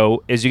late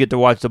show, is you get to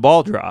watch the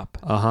ball drop.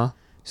 Uh-huh.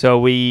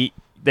 So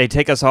they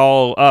take us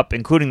all up,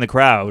 including the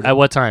crowd. At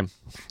what time?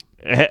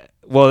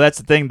 Well, that's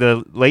the thing.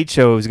 The late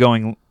show is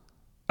going.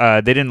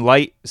 They didn't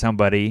light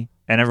somebody,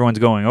 and everyone's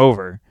going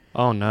over.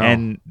 Oh no.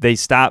 And they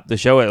stopped the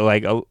show at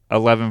like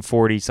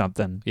 11:40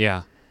 something.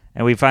 yeah.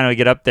 And we finally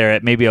get up there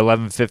at maybe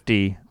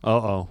 11:50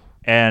 Uh-oh.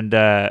 and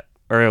or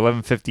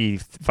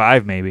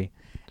 11:55 maybe.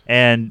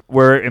 And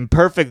we're in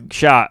perfect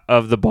shot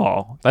of the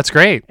ball. That's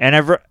great. And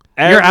You're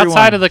everyone,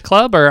 outside of the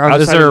club, or is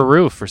Outside there a of-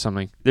 roof or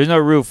something? There's no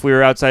roof. We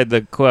were outside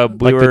the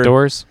club. Like the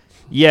doors?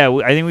 Yeah,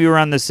 I think we were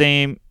on the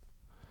same.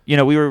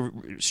 We were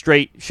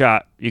straight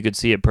shot. You could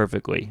see it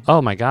perfectly.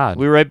 Oh my God.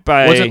 We were right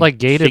by. Was it like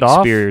gated off?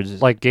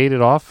 Shakespeare's. Like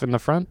gated off in the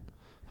front?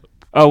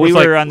 Oh, we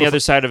with, were like- on the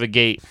other side of a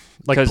gate.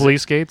 Like 'Cause-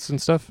 police gates and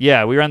stuff?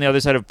 Yeah, we were on the other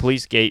side of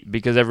Police Gate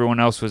because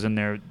everyone else was in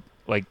there,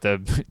 like the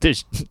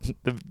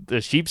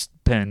sheep's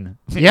pen.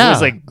 Yeah. It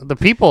was like the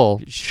people.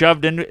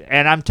 shoved in.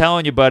 And I'm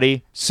telling you,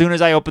 buddy, as soon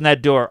as I opened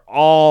that door,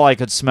 all I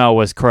could smell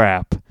was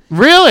crap.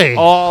 Really?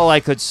 All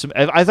I could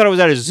I thought it was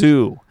at a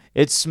zoo.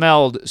 It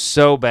smelled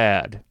so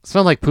bad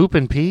Smell like poop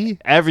and pee?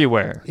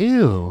 everywhere.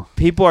 Ew.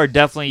 People are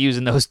definitely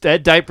using those.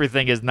 That diaper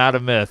thing is not a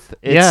myth.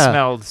 It Yeah.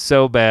 smelled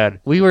so bad.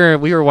 We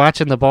were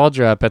watching the ball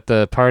drop at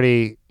the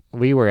party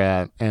we were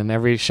at, and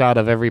every shot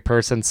of every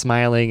person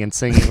smiling and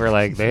singing, we're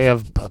like, they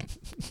have a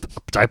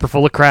diaper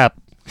full of crap.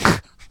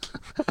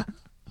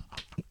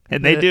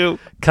 And they do.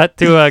 Cut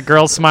to a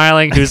girl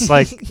smiling who's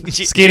like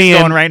She's skinny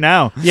going and right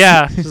now.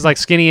 yeah, she's like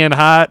skinny and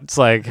hot. It's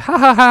like, ha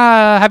ha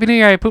ha, Happy New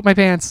Year, I pooped my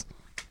pants.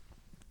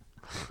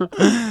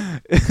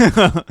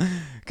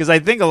 Because I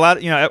think a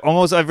lot,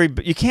 almost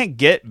you can't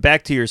get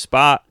back to your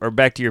spot or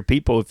back to your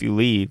people if you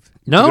leave.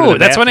 to go to No, the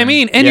that's what I bathroom.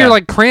 mean. And Yeah. you're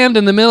like crammed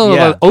in the middle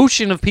Yeah. of an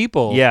ocean of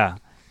people. Yeah.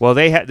 Well,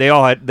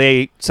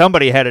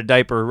 somebody had a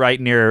diaper right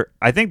near.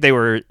 I think they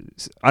were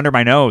under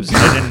my nose. And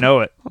I didn't know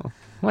it, Oh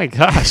my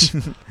gosh.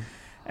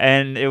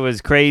 and it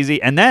was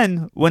crazy. And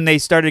then when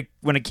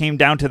it came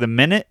down to the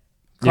minute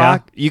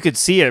clock, you could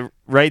see it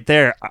right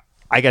there.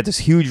 I got this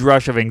huge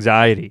rush of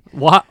anxiety.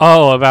 What?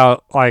 Oh,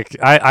 about like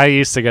I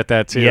used to get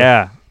that too.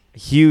 Yeah,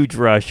 huge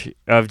rush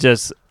of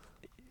just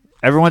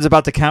everyone's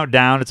about to count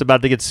down. It's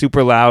about to get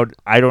super loud.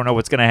 I don't know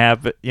what's gonna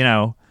happen.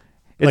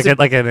 It's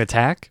like an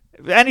attack.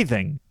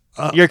 anything.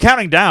 You're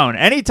counting down.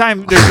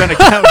 Anytime there's been a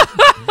count,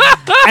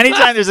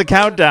 anytime there's a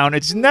countdown,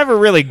 it's never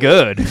really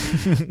good.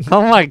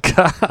 Oh my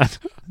god.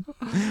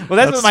 Well,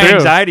 that's what my true.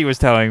 anxiety was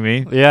telling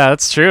me. Yeah,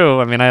 that's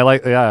true. I mean,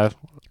 yeah.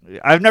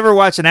 I've never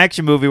watched an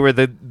action movie where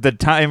the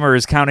timer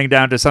is counting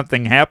down to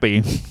something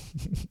happy.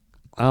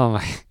 Oh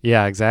my.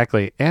 Yeah,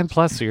 exactly. And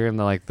plus, you're in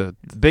the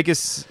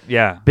Biggest,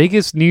 yeah,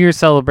 biggest New Year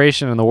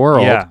celebration in the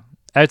world. yeah.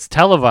 It's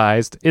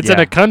televised. It's in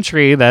Yeah. a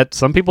country that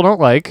some people don't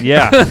like.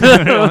 Yeah.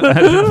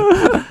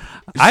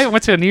 I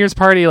went to a New Year's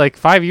party like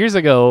 5 years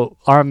ago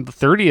on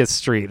 30th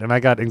Street, and I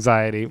got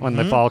anxiety when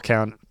the mall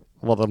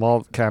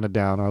counted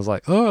down. I was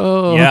like,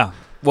 oh. Yeah.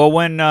 Well,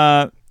 when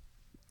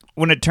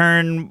it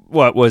turned,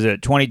 what was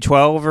it,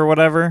 2012 or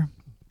whatever?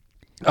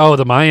 Oh,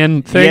 the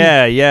Mayan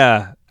thing?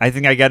 Yeah. I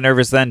think I got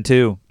nervous then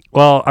too.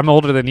 Well, I'm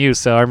older than you,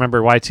 so I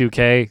remember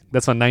Y2K.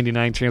 That's when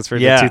 99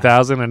 transferred Yeah. to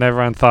 2000, and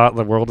everyone thought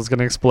the world was going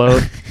to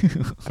explode.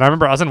 And I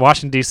remember I was in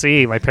Washington,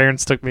 D.C. My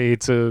parents took me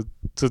to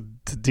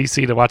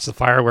D.C. to watch the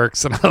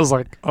fireworks, and I was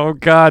like, oh,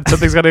 God,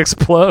 something's going to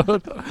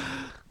explode.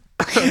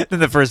 Then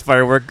the first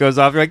firework goes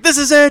off. You're like, this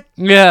is it.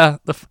 Yeah.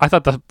 I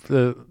thought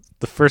the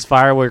first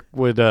firework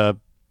would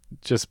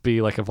just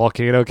be like a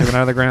volcano coming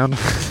out of the ground.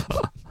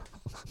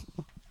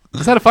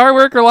 Is that a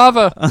firework or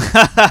lava?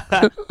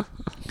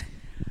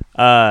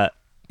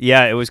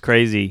 Yeah, it was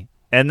crazy.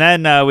 And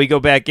then we go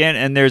back in,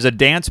 and there's a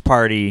dance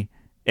party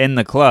in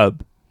the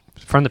club.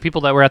 From the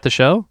people that were at the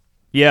show?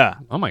 Yeah.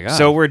 Oh, my God.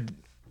 So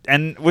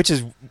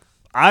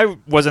I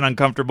wasn't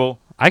uncomfortable.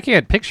 I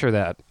can't picture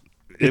that.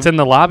 It's in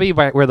the lobby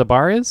where the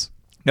bar is?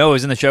 No, it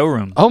was in the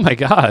showroom. Oh, my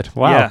God.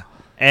 Wow. Yeah.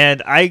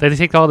 And Did they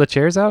take all the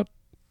chairs out?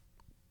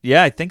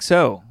 I think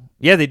so.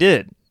 Yeah, they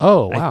did.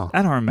 Oh, wow.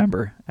 I don't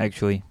remember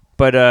actually,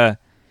 but I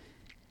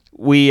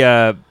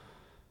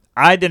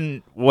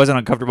wasn't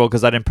uncomfortable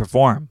because I didn't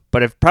perform,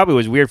 but it probably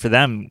was weird for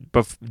them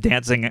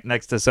dancing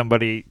next to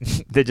somebody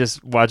that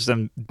just watched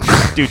them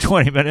do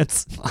 20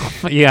 minutes.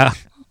 Yeah,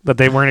 that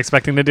they weren't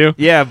expecting to do.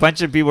 Yeah, a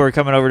bunch of people were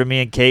coming over to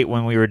me and Kate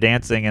when we were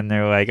dancing, and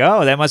they're like,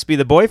 "Oh, that must be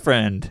the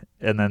boyfriend."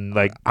 And then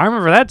like, I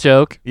remember that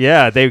joke.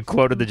 yeah, they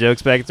quoted the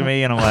jokes back to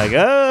me, and I'm like,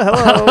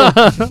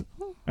 "Oh, hello."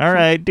 All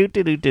right, do.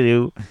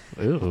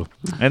 Ooh,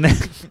 And then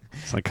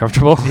it's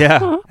uncomfortable.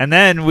 yeah, and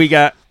then we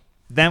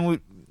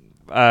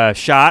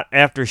shot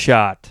after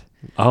shot.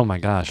 Oh my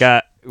gosh.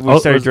 We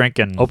started was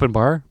drinking. Open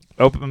bar?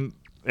 Open.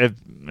 It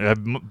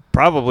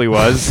probably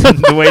was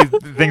the way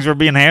things were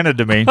being handed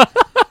to me.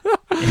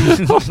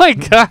 Oh my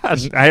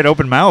gosh. I had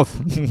open mouth.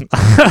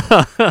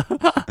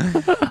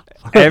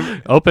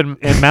 Open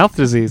and mouth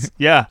disease.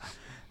 Yeah,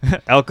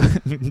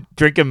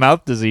 drinking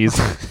mouth disease.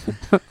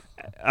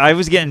 I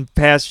was getting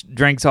past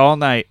drinks all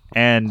night,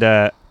 and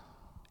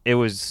it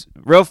was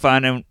real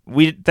fun. And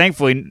we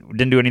thankfully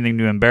didn't do anything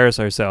to embarrass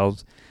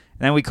ourselves.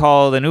 And then we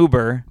called an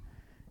Uber,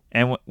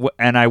 and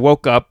I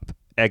woke up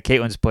at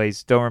Caitlin's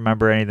place. Don't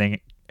remember anything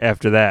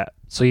after that.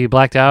 So you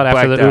blacked out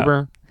after Blacked the out.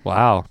 Uber?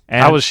 Wow.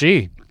 And- How was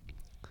she?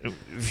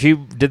 She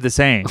did the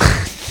same.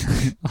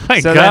 Oh my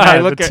So then God, I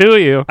look the at- two of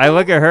you. I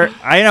look at her.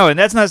 I know, and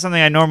that's not something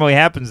that normally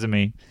happens to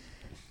me.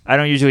 I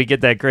don't usually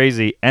get that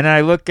crazy. And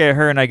I look at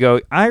her and I go,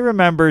 I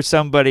remember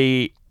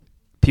somebody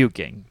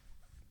puking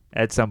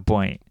at some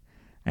point.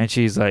 And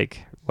she's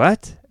like,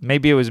 what?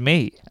 Maybe it was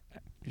me.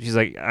 She's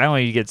like, I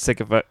only get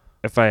sick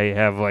if I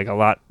have like a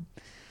lot.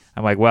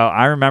 I'm like, well,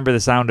 I remember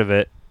the sound of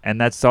it, and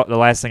that's the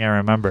last thing I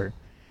remember.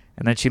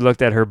 And then she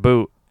looked at her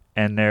boot,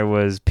 and there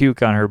was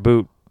puke on her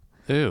boot.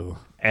 Ew.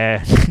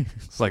 And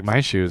It's like my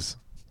shoes.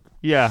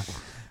 yeah.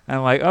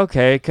 I'm like,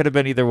 okay, it could have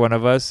been either one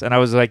of us. And I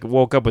was like,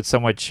 woke up with so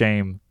much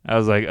shame. I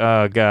was like,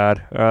 oh,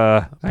 God. I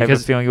have a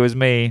Because- feeling it was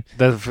me.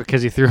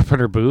 Because you threw up in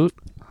her boot?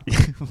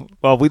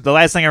 Well, the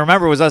last thing I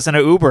remember was us in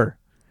an Uber.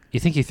 You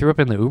think you threw up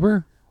in the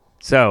Uber?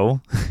 So,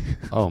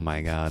 Oh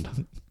my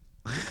God.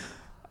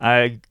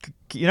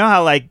 you know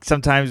how like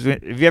sometimes,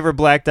 have you ever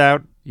blacked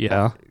out?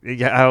 Yeah.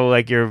 How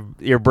like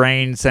your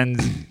brain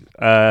sends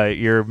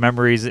your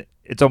memories,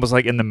 it's almost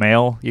like in the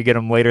mail. You get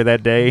them later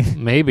that day.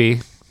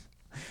 Maybe.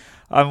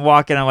 I'm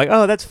walking, I'm like,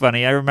 oh, that's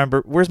funny. I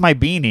remember, where's my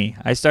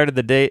beanie? I started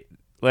the day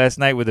last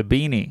night with a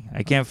beanie.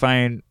 I can't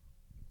find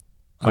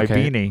my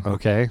beanie.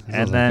 Okay. This And is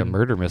like a then-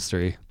 murder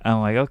mystery.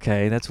 I'm like,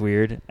 okay, that's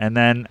weird. And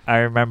then I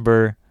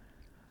remember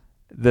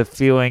the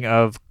feeling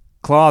of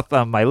cloth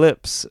on my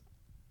lips.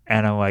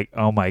 And I'm like,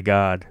 oh my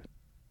God.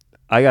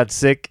 I got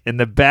sick in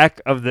the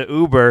back of the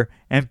Uber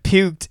and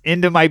puked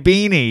into my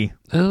beanie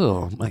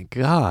Oh my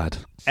God.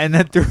 and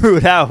then threw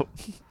it out.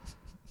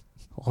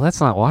 Well,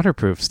 that's not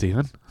waterproof,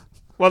 Steven.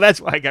 Well,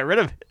 that's why I got rid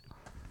of it.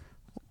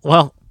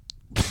 Well,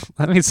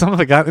 that means some of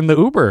it got in the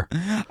Uber.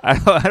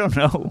 I don't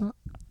know.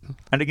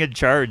 I didn't get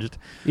charged.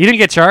 You didn't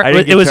get charged. I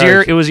didn't get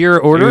charged. It was your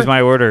order. It was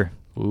my order.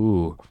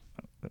 Ooh.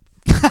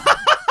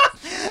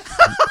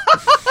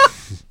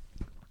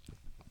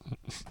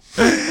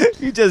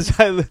 You just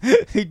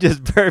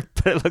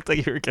burped, but it looked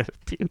like you were gonna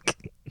puke.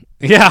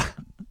 Yeah.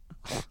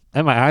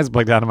 And my eyes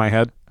bugged out of my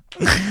head.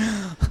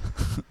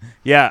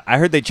 Yeah, I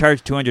heard they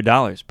charged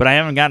 $200, but I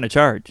haven't gotten a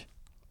charge.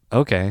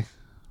 Okay.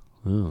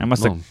 Ooh, I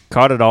must well, have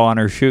caught it all on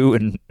her shoe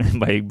and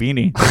my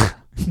beanie.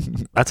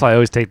 That's why I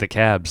always take the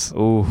cabs.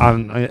 Ooh.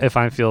 If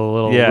I feel a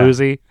little Yeah.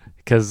 woozy,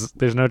 because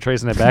there's no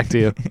tracing it back to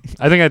you.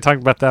 I think I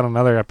talked about that on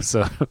another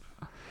episode.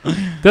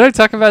 Did I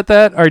talk about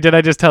that, or did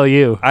I just tell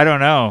you? I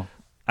don't know.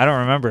 I don't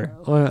remember.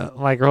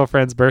 My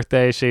girlfriend's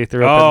birthday, she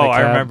threw up in Oh, the I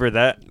cab. remember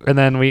that. And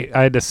then I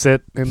had to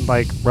sit and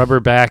like rub her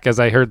back as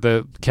I heard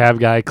the cab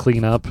guy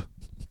clean up.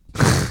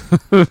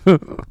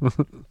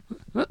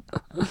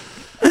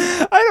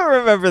 I don't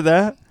remember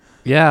that.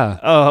 Yeah.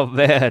 Oh,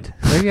 man.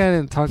 Maybe I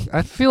didn't talk.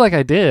 I feel like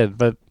I did,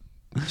 but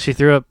she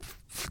threw up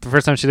the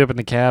first time she threw up in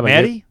the cab.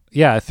 Maddie?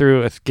 I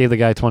gave the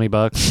guy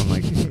 $20. I'm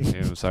like,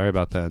 "Yeah, I'm sorry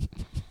about that.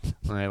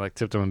 And I like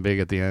tipped him big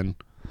at the end.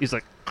 He's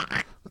like,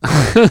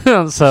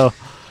 So,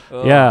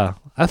 oh. yeah,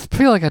 I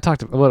feel like I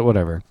talked.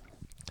 Whatever.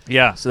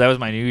 Yeah, so that was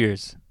my New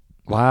Year's.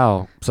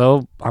 Wow.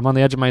 So I'm on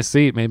the edge of my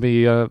seat.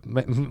 Maybe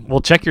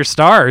we'll check your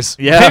stars.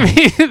 Yeah.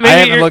 Maybe I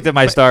haven't looked at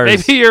my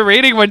stars. Maybe your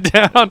rating went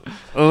down.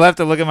 We'll have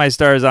to look at my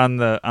stars on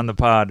the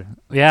pod.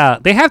 Yeah,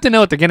 they have to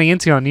know what they're getting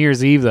into on New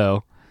Year's Eve,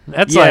 though.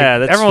 That's Yeah,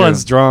 like that's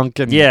everyone's true. drunk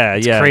and Yeah,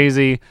 it's yeah.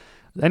 crazy.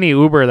 Any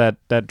Uber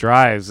that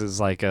drives is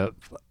like a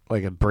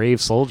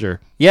brave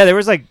soldier. Yeah, there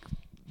was like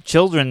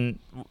children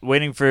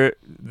waiting for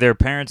their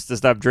parents to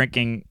stop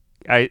drinking.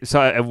 I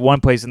saw it at one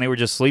place and they were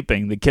just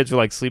sleeping. The kids were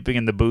like sleeping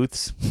in the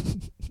booths.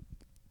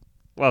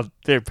 Well,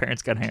 their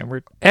parents got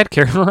hammered. At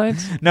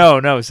Caroline's?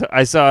 No. So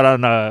I saw it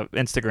on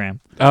Instagram.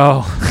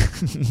 Oh,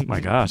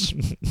 my gosh.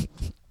 I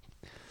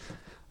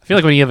feel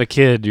like when you have a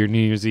kid, your New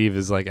Year's Eve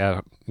is like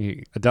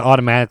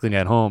automatically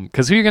at home.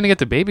 Because who are you going to get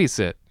to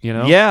babysit, you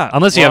know? Yeah.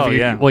 Unless you have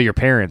Yeah. your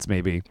parents,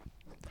 maybe.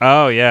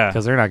 Oh, yeah.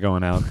 Because they're not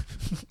going out.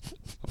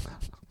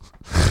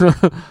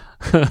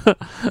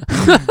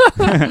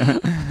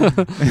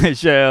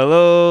 Shall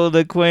old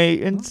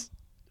acquaintance.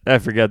 I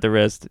forgot the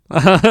rest.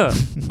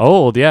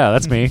 Old, yeah,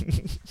 that's me.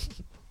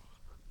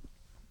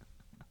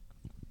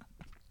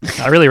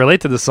 I really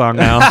relate to this song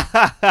now.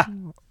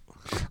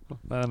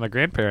 My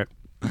grandparent.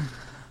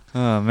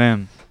 Oh,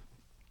 man.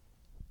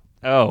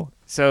 Oh,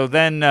 so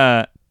then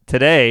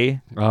today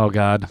Oh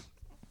God.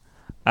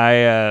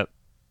 I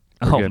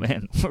good.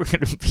 man,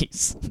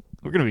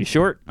 we're gonna be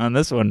short on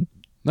this one.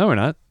 No, we're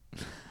not.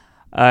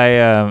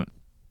 I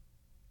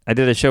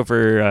did a show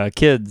for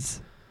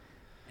kids,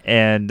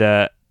 and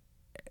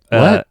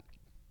What?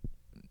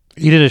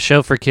 You did a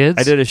show for kids?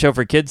 I did a show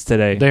for kids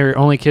today. There were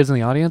only kids in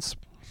the audience?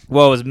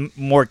 Well, it was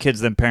more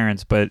kids than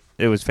parents, but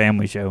it was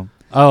family show.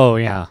 Oh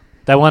yeah,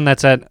 that one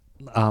that's at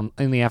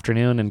in the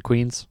afternoon in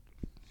Queens.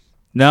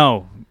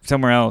 No,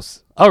 somewhere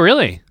else. Oh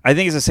really? I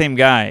think it's the same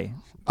guy.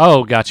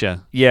 Oh,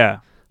 gotcha. Yeah.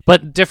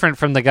 But different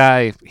from the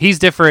guy. He's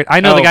different.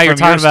 I know the guy you're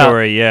from your talking about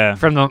story, yeah.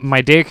 from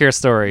my daycare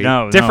story.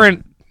 No,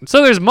 different.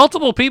 So there's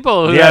multiple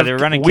people who have they're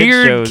running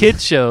weird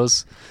kids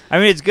shows. I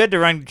mean, it's good to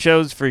run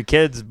shows for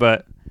kids,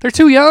 but They're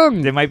too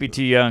young. they might be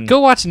too young. Go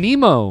watch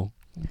Nemo.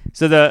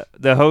 So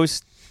the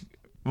host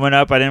went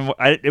up.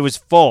 It was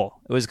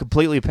full. It was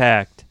completely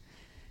packed.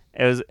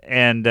 It was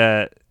and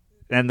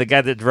the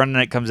guy that's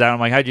running it comes out. I'm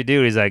like, how'd you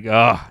do? He's like,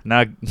 oh,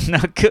 not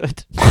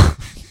good.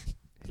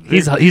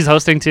 He's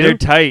hosting too. They're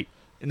tight.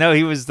 No,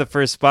 he was the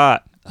first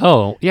spot,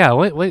 Oh yeah.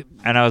 Wait.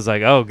 and I was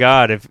like, oh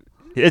God, if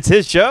it's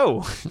his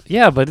show.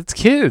 Yeah, but it's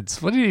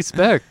kids. What do you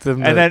expect?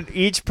 And then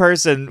each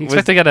person you was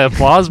expect to get an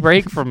applause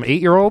break from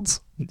 8-year-olds?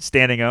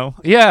 standing O.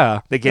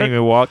 Yeah, They can't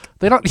even walk.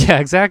 They don't. Yeah,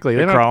 exactly. They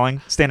They're don't.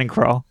 crawling, standing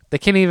crawl. They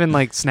can't even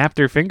like snap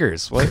their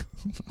fingers. What?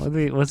 What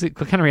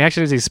kind of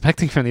reaction is he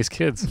expecting from these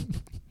kids?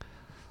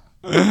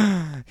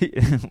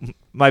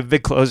 My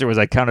big closer was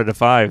I counted to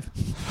 5.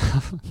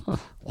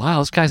 Wow,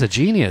 this guy's a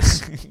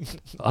genius.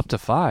 Up to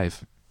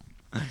 5.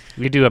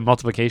 We do a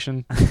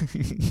multiplication.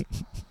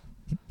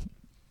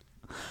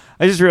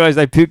 I just realized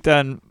I puked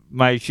on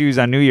my shoes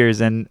on New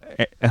Year's, and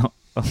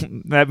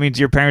that means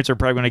your parents are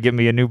probably going to give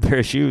me a new pair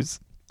of shoes.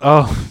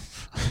 Oh.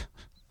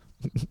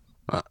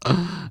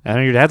 I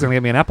know your dad's gonna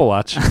get me an Apple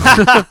Watch.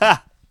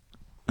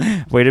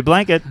 Weighted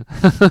blanket.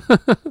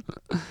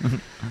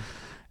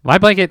 My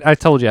blanket, I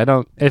told you, I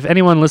don't. If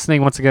anyone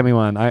listening wants to get me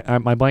one,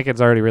 my blanket's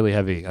already really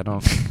heavy. I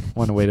don't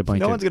want a weighted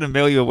blanket. No one's going to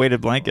mail you a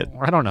weighted blanket.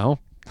 I don't know.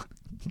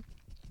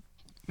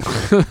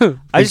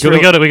 I just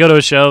we go to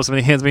a show.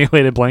 Somebody hands me a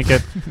weighted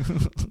blanket,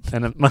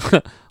 and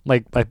it,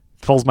 like I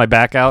pulls my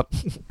back out.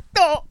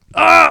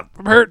 I'm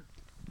hurt.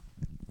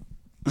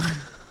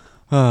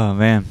 Oh,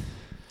 man.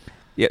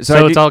 Yeah,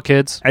 So it's all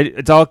kids.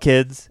 It's all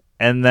kids,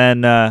 and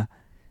then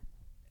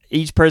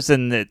each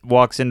person that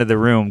walks into the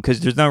room,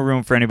 because there's no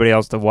room for anybody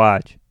else to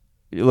watch,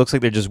 it looks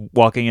like they're just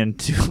walking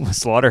into a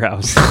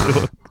slaughterhouse.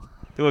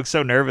 They look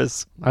so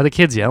nervous. Are the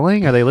kids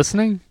yelling? Are they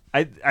listening?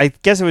 I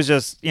guess it was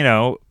just, they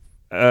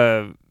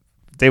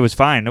was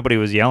fine. Nobody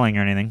was yelling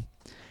or anything.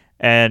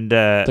 And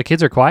The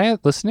kids are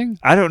quiet, listening.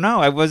 I don't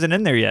know. I wasn't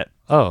in there yet.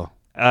 Oh,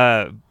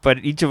 But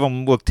each of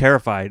them looked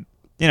terrified.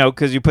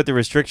 Because you put the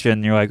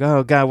restriction, you're like,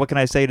 oh, God, what can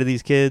I say to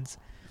these kids?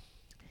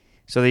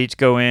 So they each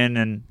go in,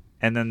 and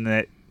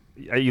then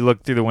you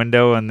look through the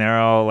window, and they're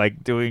all,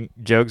 like, doing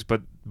jokes,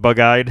 but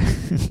bug-eyed.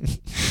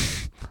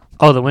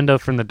 oh, the window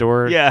from the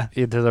door. Yeah.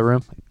 Into the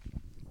room.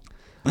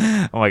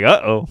 I'm like,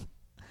 uh-oh.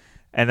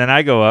 And then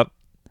I go up,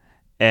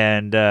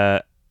 and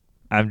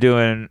I'm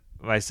doing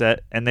my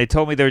set, and they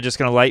told me they were just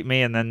going to light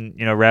me and then,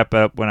 wrap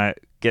up when I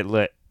get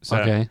lit. So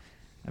Okay.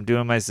 I'm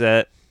doing my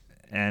set,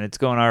 and it's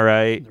going all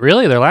right.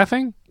 Really? They're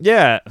laughing?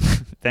 Yeah.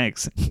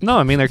 Thanks. No,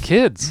 I mean they're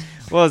kids.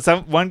 Well,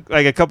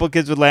 a couple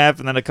kids would laugh,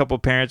 and then a couple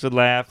parents would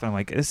laugh. And I'm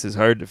like, this is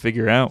hard to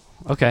figure out.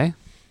 Okay.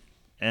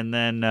 And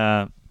then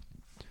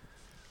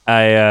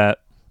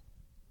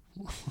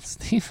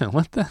Steven,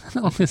 what the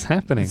hell is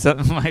happening?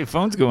 My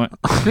phone's going.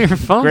 Your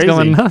phone's crazy.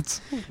 going nuts.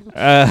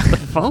 Uh, The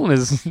phone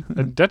is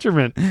a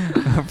detriment.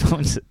 our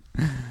phones.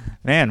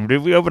 Man,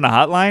 did we open a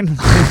hotline?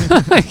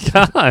 Oh my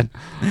God.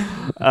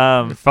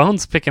 Your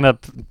phone's picking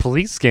up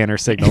police scanner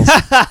signals.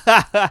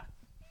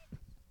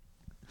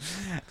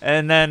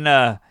 And then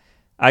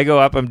I go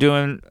up. I'm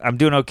doing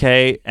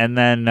okay. And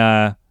then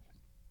I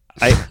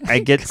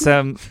get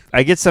some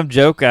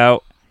joke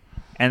out.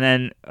 And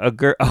then a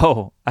girl.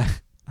 Oh, I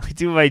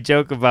do my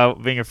joke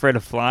about being afraid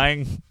of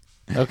flying.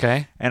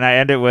 Okay. And I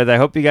end it with, I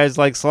hope you guys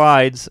like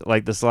slides,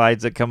 like the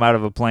slides that come out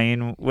of a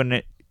plane when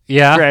it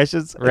Yeah.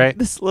 crashes. And right.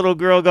 this little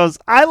girl goes,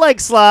 I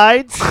like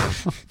slides.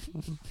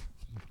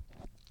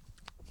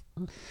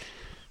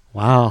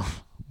 Wow.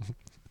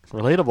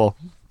 Relatable.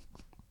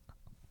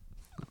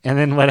 And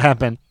then what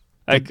happened?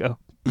 I go,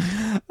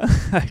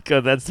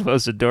 that's the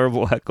most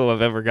adorable heckle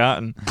I've ever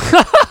gotten.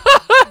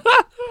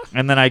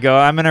 And then I go,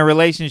 I'm in a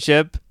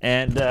relationship.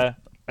 And then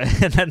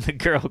the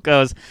girl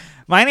goes,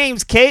 my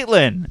name's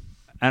Caitlin.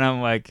 And I'm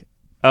like,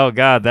 oh,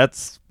 God,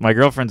 that's my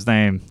girlfriend's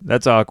name.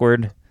 That's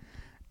awkward.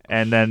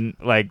 And then,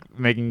 like,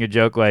 making a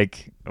joke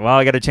like, well,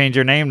 I got to change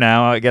your name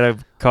now. I got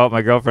to call up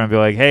my girlfriend and be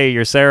like, hey,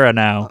 you're Sarah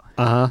now.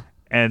 Uh-huh.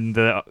 And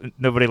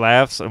nobody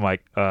laughs. I'm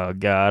like, oh,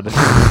 God.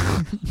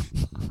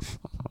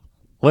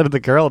 What did the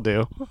girl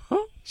do?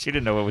 She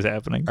didn't know what was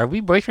happening. Are we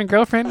boyfriend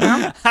girlfriend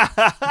now?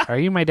 Are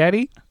you my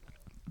daddy?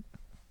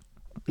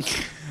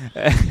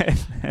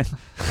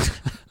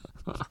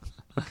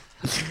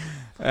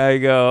 I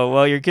go,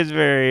 well, your kid's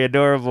very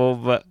adorable,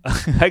 but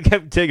I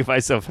kept digging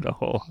myself in a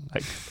hole.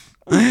 Like,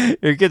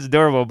 your kid's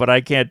adorable, but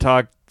I can't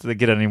talk to the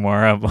kid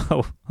anymore. I'm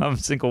a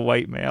single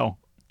white male.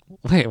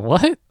 Wait,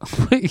 what?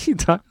 What are you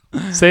talking?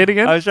 Say it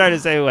again. I was trying to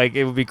say, like,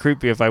 it would be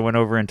creepy if I went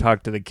over and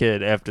talked to the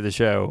kid after the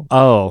show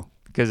Oh,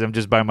 because I'm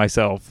just by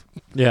myself.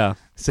 yeah.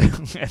 So,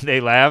 and they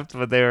laughed,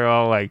 but they were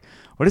all like,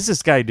 what is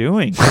this guy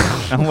doing?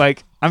 I'm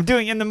like, I'm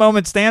doing in the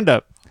moment stand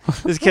up.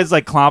 This kid's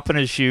like clomping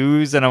his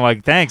shoes, and I'm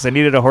like, thanks. I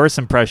needed a horse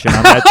impression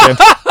on that joke.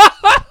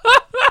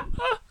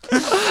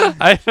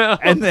 I know.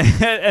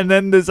 And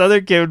then this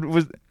other kid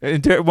was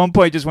at one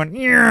point just went,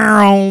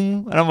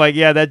 and I'm like,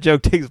 yeah, that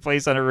joke takes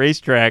place on a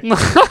racetrack.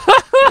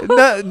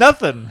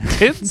 Nothing.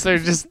 Kids are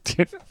just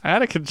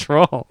out of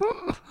control.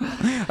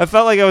 I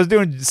felt like I was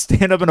doing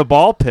stand up in a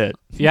ball pit.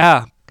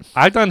 Yeah,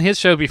 I've done his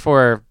show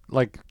before,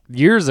 like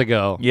years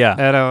ago. Yeah.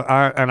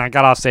 And I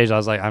got off stage. I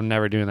was like, I'm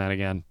never doing that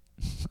again.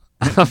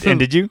 And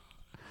did you?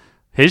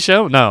 His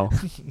show? No.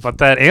 But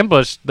that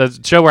ambush, the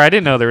show where I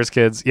didn't know there was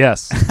kids,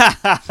 yes.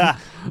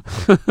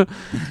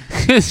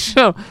 His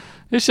show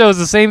is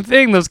the same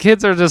thing. Those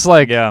kids are just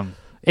like Yeah.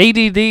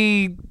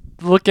 ADD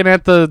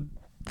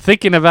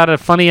thinking about a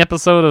funny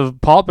episode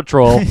of Paw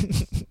Patrol.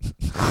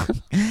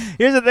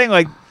 Here's the thing,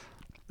 like,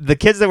 the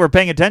kids that were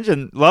paying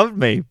attention loved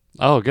me,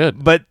 Oh,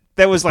 good. but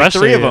there was like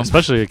three of them.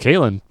 Especially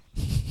Kaylin.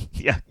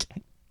 Yeah.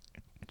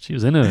 She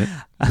was into it.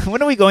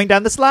 When are we going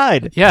down the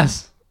slide?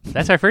 Yes.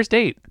 That's our first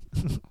date.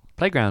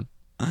 Playground.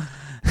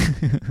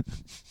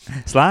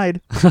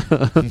 Slide.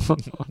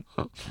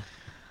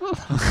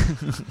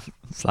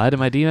 Slide in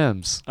my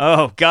DMs.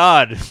 Oh,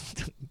 God.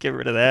 Get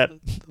rid of that.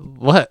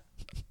 What?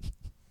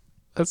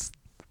 That's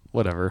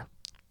whatever.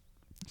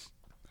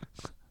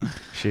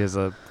 She has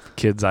a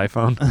kid's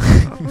iPhone.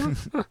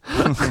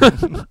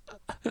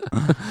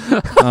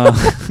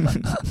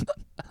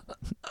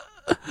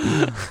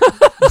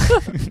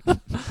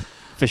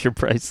 Fisher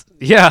Price.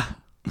 Yeah.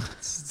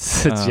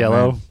 It's Oh,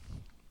 yellow.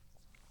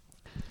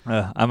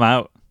 I'm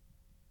out.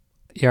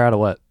 You're out of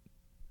what?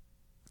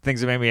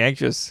 Things that make me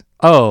anxious.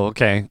 Oh,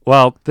 okay.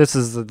 Well, this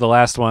is the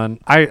last one.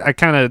 I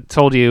kind of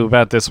told you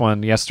about this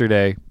one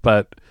yesterday,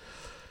 but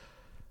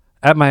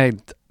at my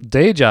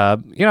day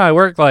job, I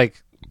work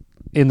like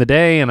in the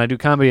day and I do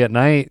comedy at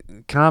night.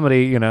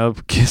 Comedy,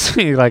 gives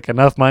me like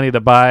enough money to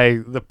buy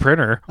the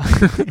printer.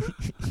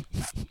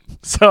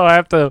 So I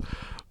have to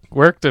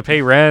work to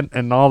pay rent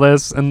and all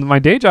this. And my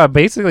day job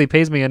basically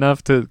pays me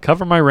enough to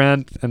cover my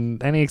rent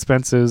and any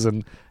expenses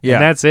and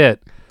that's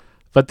it.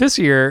 But this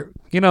year,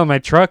 my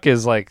truck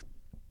is a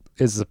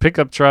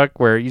pickup truck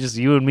where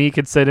you and me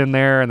could sit in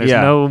there and there's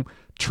no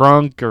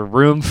trunk or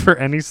room for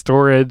any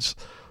storage.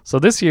 So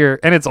this year,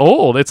 and it's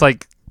old. It's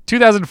like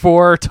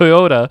 2004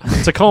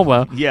 Toyota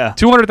Tacoma. Yeah.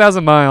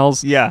 200,000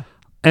 miles. Yeah.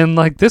 And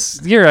like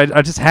this year,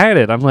 I just had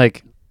it. I'm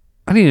like,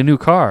 I need a new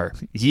car.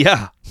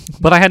 Yeah.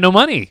 But I had no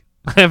money.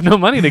 I have no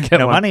money to get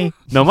No one. money.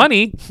 No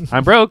money.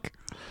 I'm broke.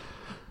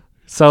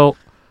 So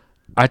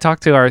I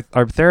talked to our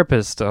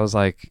therapist. I was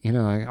like,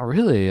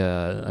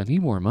 I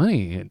need more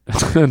money.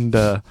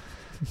 And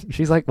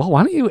she's like, well,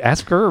 why don't you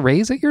ask for a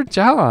raise at your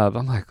job?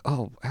 I'm like,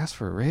 oh, ask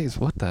for a raise?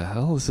 What the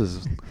hell?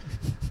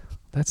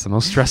 That's the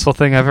most stressful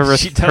thing I've ever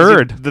She tells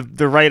heard. you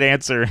the right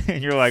answer,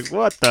 and you're like,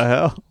 what the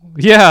hell?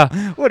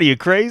 Yeah. What are you,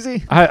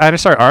 crazy? I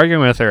just started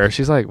arguing with her.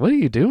 She's like, what are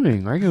you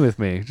doing? Arguing with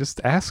me.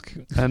 Just ask.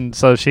 And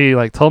so she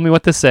told me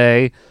what to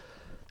say.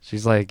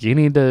 She's like, you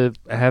need to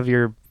have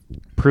your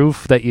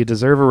proof that you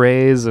deserve a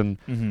raise and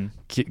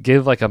Mm-hmm.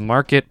 give like a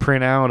market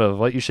printout of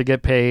what you should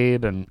get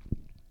paid. And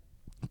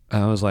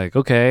I was like,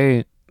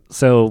 okay.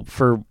 So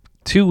for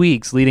 2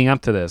 weeks leading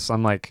up to this,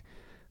 I'm like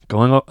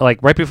like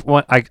right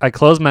before I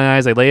close my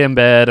eyes, I lay in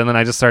bed, and then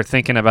I just start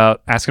thinking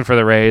about asking for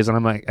the raise, and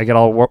I'm like, I get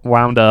all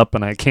wound up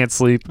and I can't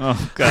sleep.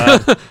 Oh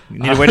God, you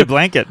need a weighted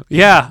blanket.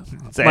 Yeah.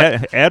 It's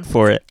ad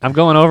for it. I'm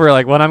going over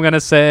like what I'm gonna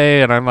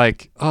say, and I'm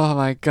like, oh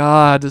my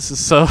God, this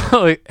is so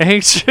like,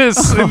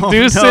 anxious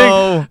inducing.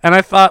 no. And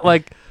I thought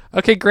like,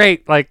 okay,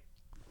 great. Like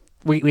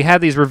we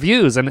had these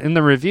reviews, and in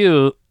the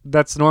review,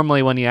 that's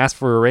normally when you ask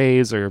for a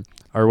raise or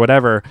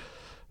whatever.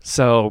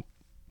 So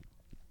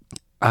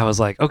I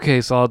was like,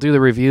 okay, so I'll do the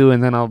review,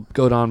 and then I'll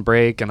go on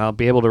break, and I'll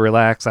be able to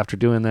relax after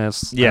doing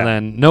this. Yeah. And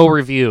then no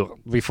review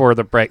before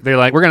the break. They're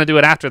like, we're gonna do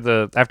it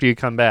after you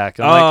come back.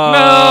 I'm Oh.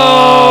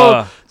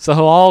 like, no. So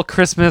all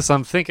Christmas,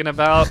 I'm thinking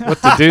about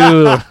what to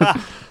do,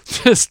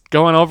 just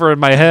going over in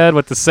my head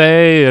what to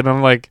say, and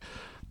I'm like,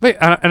 wait.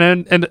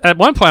 And at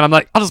one point, I'm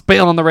like, I'll just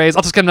bail on the raise.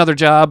 I'll just get another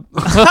job.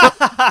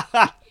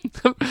 I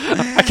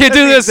can't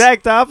do The this.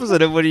 exact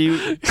opposite of what you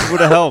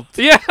would have helped.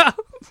 Yeah.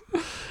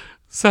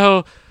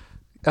 So,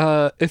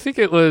 I think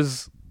it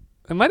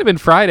might have been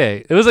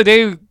Friday. It was a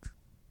day.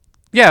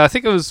 Yeah, I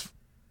think it was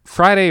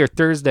Friday or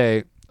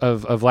Thursday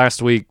of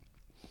last week.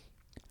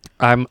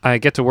 I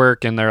get to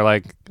work, and they're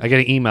like, I get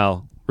an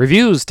email,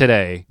 reviews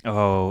today.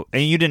 Oh,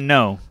 and you didn't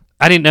know.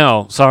 I didn't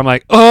know, so I'm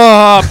like,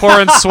 oh,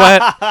 pouring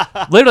sweat.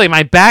 Literally,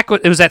 my back.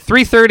 It was at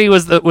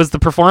 3:30 was the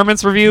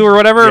performance review or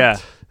whatever. Yeah.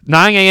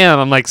 9 a.m.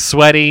 I'm like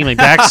sweaty, my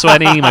back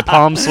sweaty, my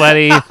palms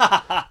sweaty.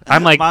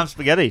 I'm like, Mom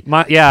spaghetti.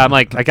 I'm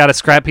like, I got a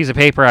scrap piece of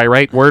paper. I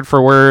write word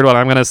for word what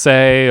I'm gonna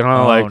say. And I'm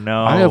Oh, like,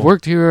 no. I have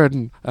worked here,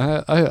 and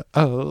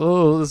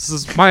this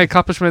is my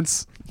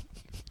accomplishments.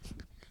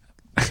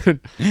 Did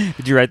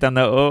you write down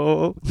the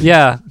oh?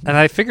 Yeah, and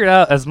I figured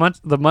out as much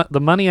the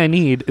money I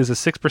need is a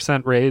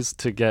 6% raise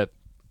to get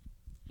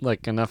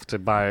like enough to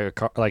buy a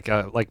car,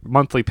 like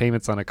monthly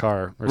payments on a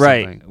car or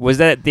Right. something. Was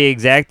that the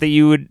exact that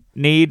you would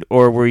need,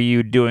 or were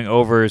you doing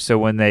over so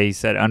when they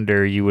said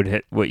under, you would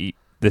hit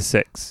the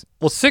 6?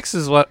 Well, 6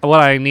 is what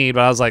I need,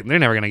 but I was like, they're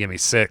never gonna give me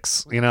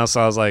 6, you know.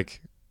 So I was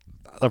like,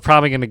 they're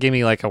probably gonna give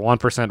me like a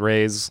 1%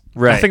 raise.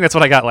 Right. I think that's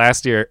what I got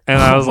last year,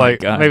 and I was Oh my like,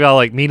 God. maybe I'll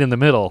like meet in the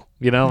middle,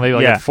 you know, maybe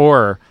I'll Yeah. get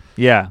 4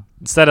 Yeah.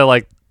 instead of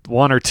like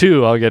 1 or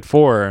 2. I'll get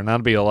 4, and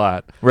that'd be a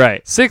lot.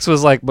 Right. 6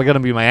 was like gonna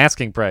be my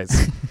asking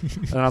price,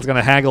 and I was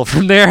gonna haggle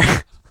from there.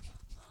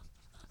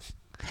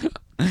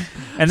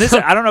 And this,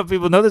 I don't know if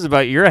people know this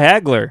about you. You're a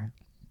haggler.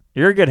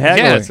 You're a good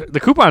haggler. Yeah, it's the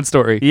coupon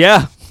story.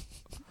 Yeah.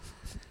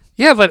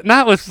 Yeah, but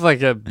not with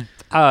like a.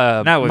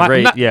 Not with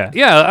rate, yeah.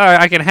 Yeah,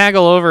 I can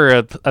haggle over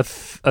a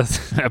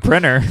A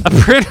printer a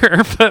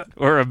printer, but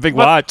or a big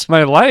watch.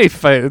 my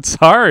life, it's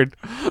hard.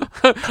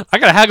 I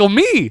gotta haggle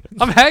me.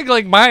 I'm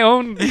haggling my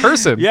own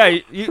person. Yeah.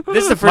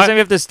 This is the first time you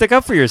have to stick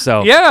up for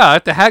yourself. Yeah, I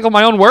have to haggle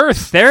my own worth.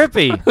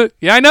 Therapy.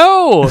 Yeah, I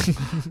know.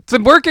 It's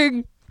been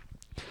working.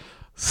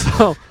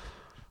 So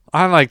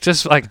I'm like,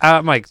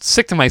 I'm like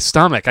sick to my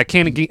stomach. I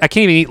can't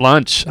even eat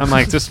lunch. I'm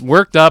like just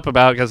worked up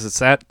about because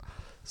it's at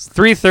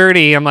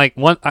 3:30. I'm like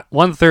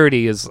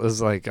 1:30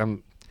 is like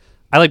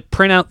I like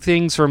print out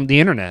things from the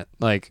internet.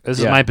 Like this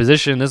is Yeah. my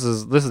position. This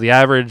is the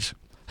average,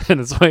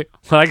 and it's way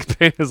what I get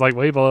paid is like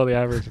way below the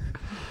average.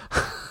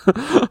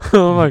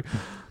 I'm like,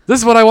 this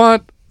is what I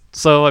want.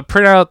 So I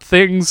print out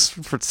things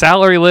for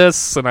salary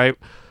lists, and I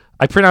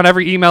print out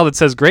every email that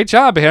says "Great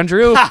job,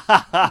 Andrew."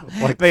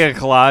 Like make a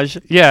collage.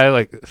 Yeah,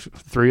 like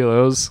 3 of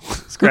those.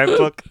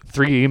 Scrapbook.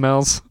 3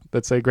 emails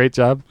that say "Great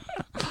job."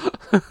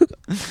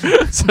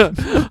 So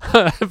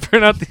I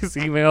print out these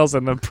emails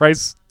and the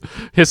price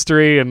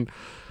history, and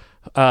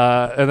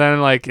then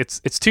like it's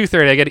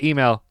 2:30. I get an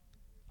email.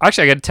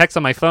 Actually, I get a text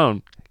on my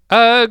phone.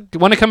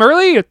 Want to come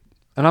early?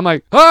 And I'm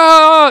like,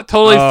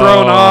 totally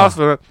thrown off.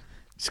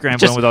 Scrambling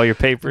Just- with all your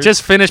papers.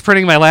 Just finished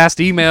printing my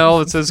last email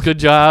that says "Good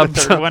job."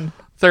 the third one.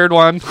 Third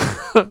one.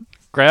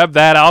 Grab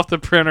that off the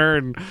printer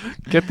and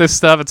get this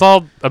stuff. It's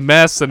all a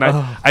mess, and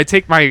I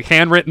take my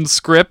handwritten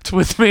script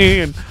with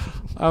me, and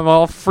I'm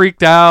all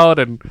freaked out,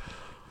 and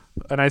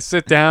I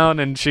sit down,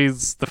 and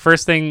the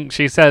first thing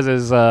she says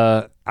is,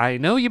 "I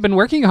know you've been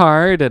working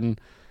hard,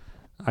 and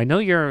I know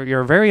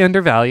you're very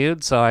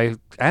undervalued. So I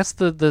asked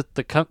the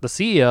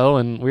CEO,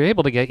 and we were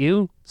able to get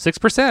you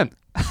 6%."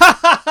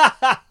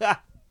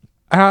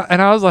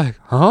 And I was like,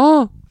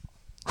 "Huh?"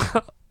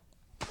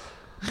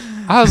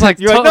 I was like,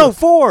 You're like, no,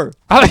 4.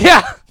 Oh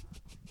yeah,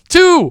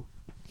 2,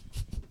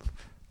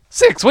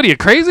 6. What are you,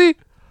 crazy?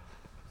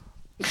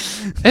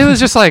 It was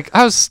just like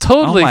I was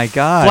totally Oh my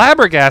God.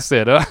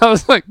 flabbergasted. I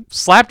was like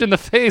slapped in the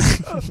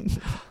face.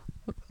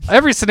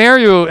 Every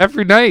scenario,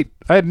 every night.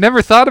 I had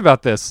never thought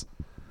about this.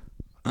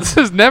 This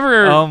is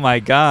never. Oh my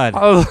God.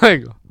 I was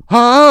like,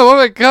 oh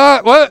my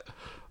God, what?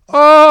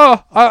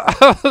 Oh,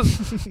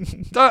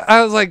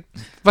 I was like,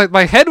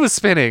 my head was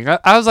spinning.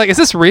 I was like, is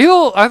this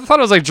real? I thought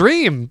it was like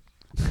dream.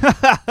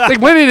 Like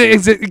when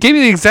it gave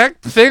me the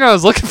exact thing I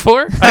was looking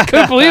for. I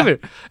couldn't believe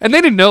it, and they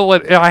didn't know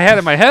what I had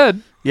in my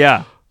head.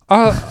 Yeah.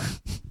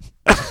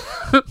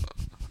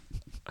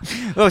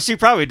 Oh, she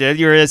probably did.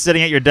 You were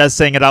sitting at your desk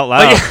saying it out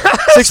loud.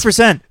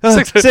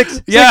 6%.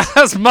 6. Yeah,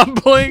 I was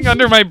mumbling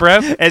under my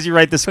breath. As you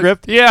write the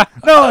script. Yeah.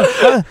 No,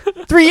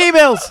 3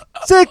 emails.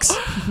 6.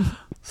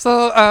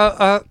 So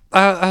I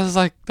was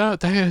like, oh,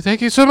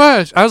 thank you so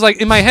much. I was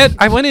like, in my head,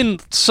 I went in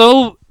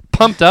so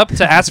pumped up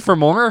to ask for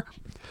more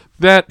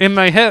that in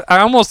my head, I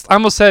almost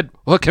said,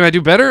 "What can I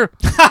do better?"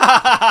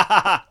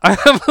 I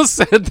almost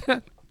said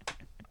that.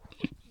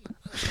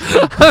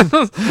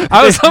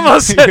 I was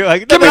almost said, You're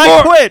like, "Give me "Then I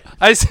more." quit.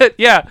 I said,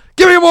 "Yeah,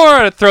 give me more."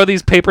 And throw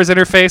these papers in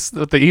her face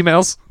with the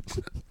emails.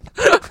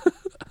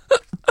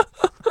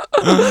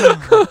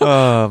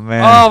 Oh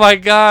man. Oh my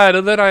god!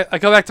 And then I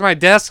go back to my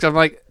desk. I'm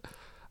like,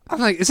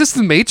 is this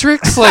the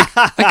Matrix? Like,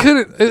 I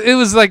couldn't. It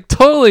was like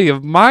totally a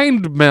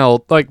mind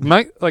melt, like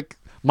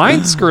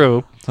mind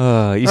screw. You see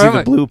I'm the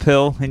like- blue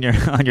pill in your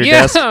on your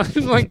Yeah, desk.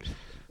 like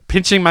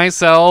pinching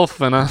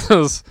myself, and I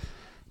was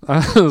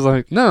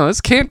like, no,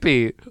 this can't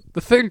be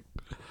the thing.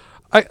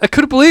 I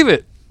couldn't believe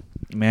it.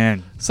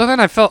 Man. So then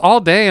I felt all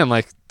day and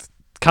like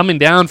coming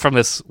down from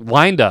this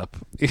wind up,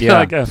 Yeah.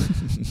 like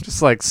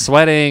just like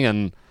sweating,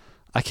 and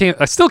I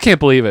still can't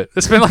believe it.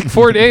 It's been like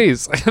 4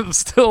 days. I'm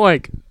still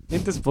like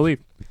in disbelief.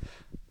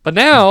 But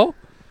now,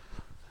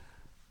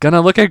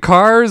 gonna look at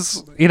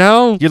cars.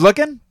 You're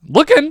looking?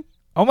 Looking.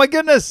 Oh my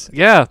goodness.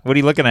 Yeah. What are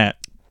you looking at?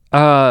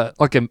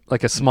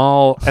 Like a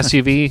small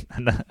SUV.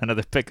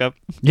 Another pickup.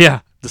 Yeah.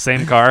 The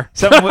same car.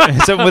 Something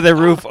with a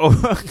roof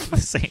over the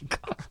same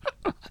car.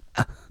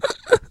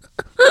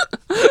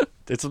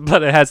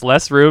 But it has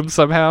less room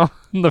somehow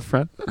in the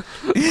front.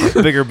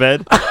 Bigger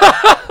bed.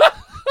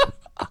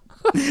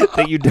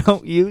 That you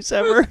don't use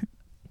ever.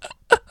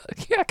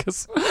 Yeah,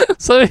 because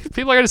so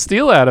people are gonna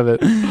steal out of it.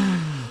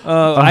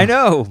 I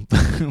know.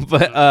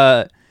 But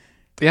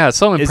Yeah, it's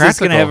so is impractical. this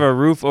going to have a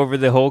roof over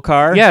the whole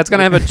car? Yeah, it's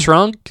gonna have a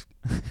trunk,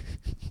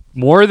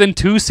 more than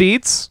 2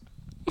 seats,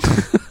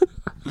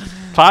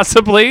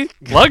 possibly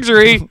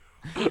luxury.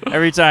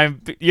 Every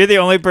time you're the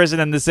only person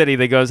in the city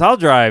that goes, "I'll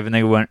drive," and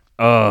they went,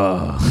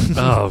 "Oh,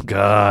 Oh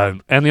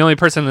God! And the only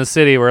person in the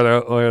city where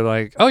they're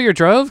like, "Oh, you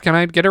drove? Can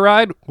I get a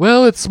ride?"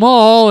 Well, it's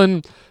small,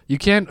 and you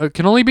can't. It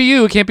can only be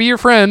you. It can't be your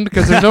friend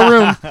because there's no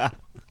room.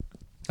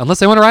 Unless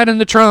they want to ride in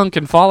the trunk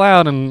and fall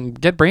out and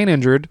get brain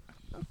injured.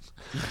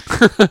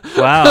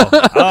 wow,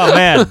 oh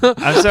man,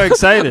 I'm so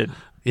excited."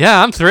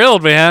 Yeah, I'm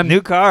thrilled, man.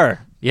 New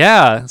car.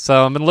 Yeah,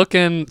 so I've been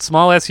looking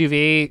small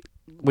SUV.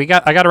 I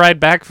got a ride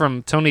back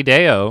from Tony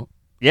Deo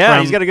Yeah,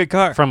 From- he's got a good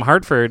car. from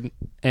Hartford,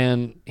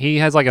 and he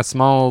has like a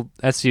small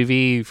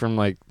SUV from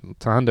like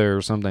Honda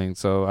or something.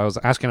 So I was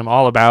asking him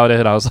all about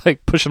it. I was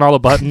like pushing all the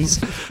buttons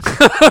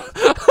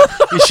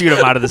You shoot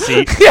him out of the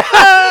seat.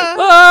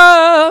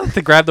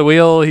 to grab the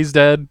wheel. He's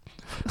dead.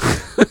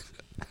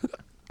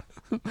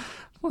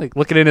 Like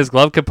looking in his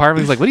glove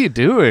compartment. He's like, "What are you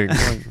doing?"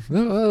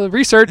 I'm like,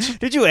 research.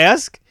 Did you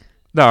ask?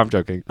 No, I'm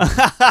joking.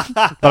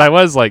 But I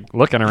was like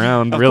looking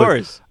around, Of really,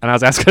 course. and I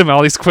was asking him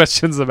all these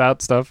questions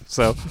about stuff.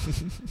 So,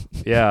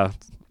 yeah,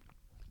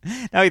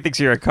 Now he thinks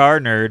you're a car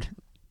nerd.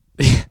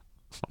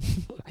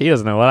 he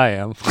doesn't know what I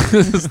am.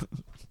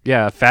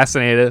 Yeah,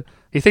 fascinated.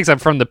 He thinks I'm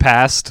from the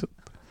past.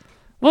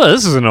 Well,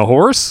 this isn't a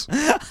horse.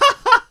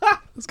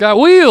 It's got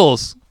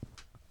wheels.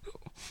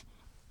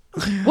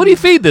 What do you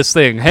feed this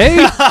thing? Hay?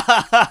 Why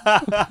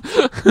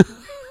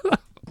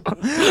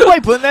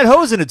putting that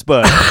hose in its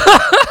butt?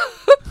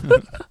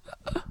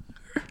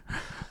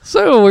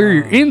 So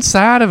we're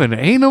inside of an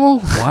animal?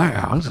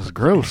 Wow, this is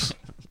gross.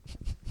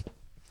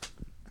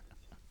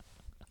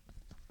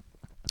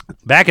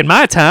 Back in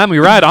my time, we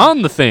ride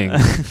on the thing.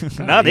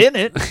 Not in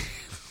it.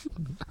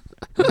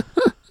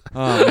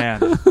 Oh man,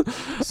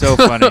 so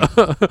funny.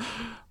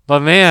 But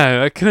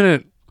man, I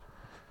couldn't.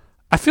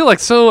 I feel like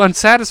so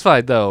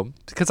unsatisfied though,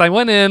 because I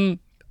went in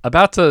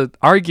about to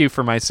argue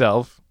for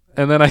myself,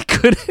 and then I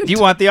couldn't. You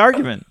want the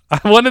argument? I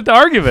wanted the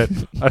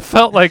argument. I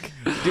felt like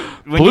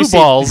When blue you see-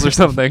 balls or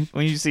something.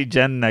 When you see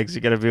Jen next,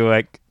 you gotta be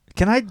like,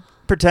 "Can I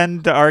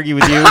pretend to argue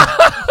with you?"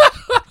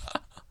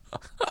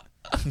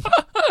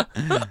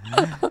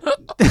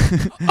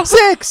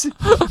 6.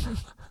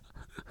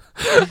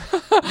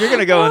 You're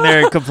gonna go in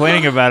there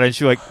complaining about it, and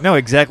she's like, "No,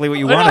 exactly what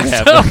you wanted to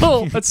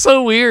happen." That's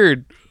so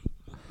weird.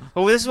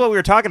 Well, this is what we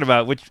were talking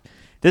about, which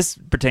this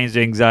pertains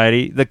to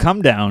anxiety. The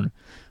come down.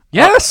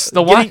 Yes,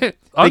 the one Getting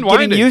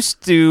unwinding.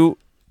 used to.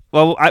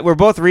 Well, we're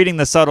both reading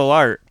The Subtle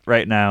Art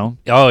right now.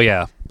 Oh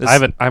yeah, This-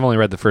 I've only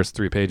read the first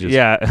 3 pages.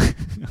 Yeah,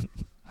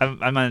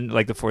 I'm on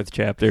like the 4th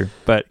chapter,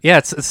 but Yeah,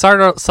 it's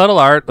subtle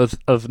art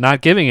of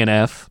not giving an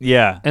F,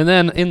 yeah, and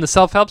then in the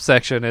self-help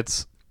section,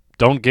 it's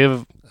don't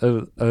give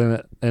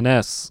an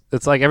S.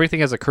 It's like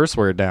everything has a curse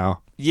word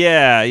now.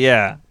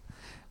 yeah.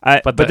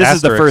 But But the this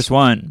is the asterisk. first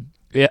one.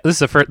 Yeah,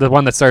 this is the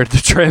one that started the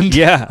trend.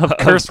 Yeah, of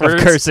curse of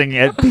words. cursing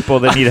at people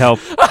that need help.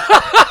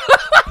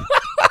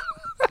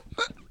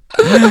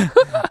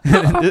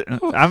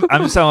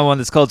 I'm selling one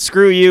that's called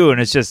 "Screw You," and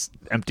it's just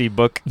empty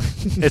book.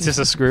 It's just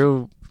a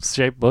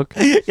screw-shaped book.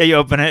 Yeah, you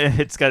open it,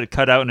 it's got it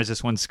cut out, and it's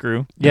just one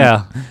screw.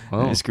 Yeah. And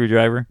Well, a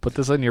screwdriver. put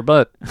this in your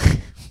butt.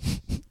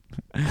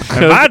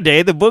 In my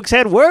day, the books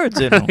had words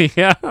in them.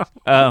 Yeah.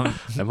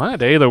 In my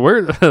day,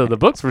 the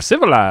books were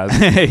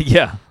civilized.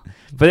 Yeah,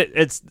 but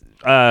it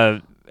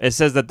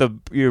says that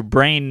your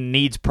brain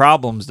needs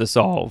problems to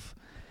solve.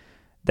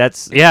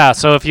 That's Yeah,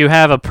 so if you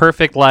have a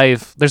perfect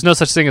life, there's no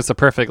such thing as a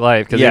perfect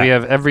life. Because if you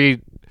have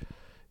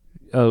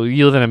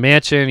you live in a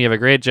mansion, you have a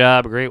great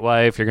job, a great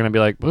wife, you're going to be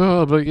like,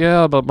 oh,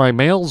 but my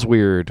mail's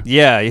weird.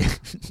 yeah.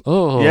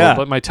 Oh, Yeah.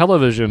 but my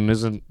television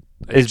isn't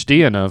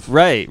HD enough.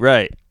 Right.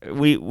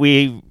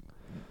 We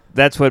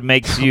that's what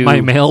makes you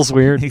My mail's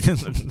weird.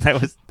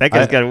 that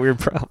guy's got a weird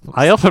problem.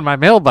 I opened my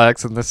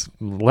mailbox and this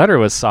letter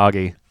was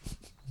soggy.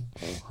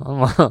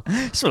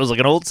 Smells like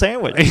an old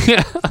sandwich.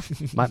 Yeah.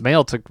 My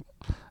mail took...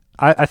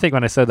 I think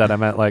when I said that, I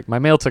meant like my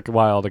mail took a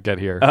while to get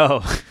here.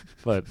 Oh.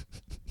 But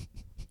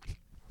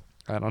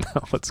I don't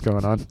know what's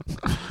going on.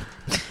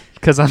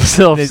 Because I'm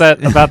still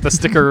upset about the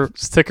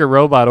sticker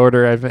robot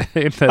order I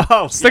made.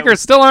 Stickers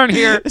still aren't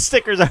here.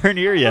 Stickers aren't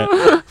here yet.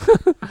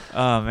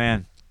 Oh,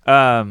 man.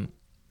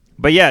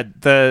 But yeah,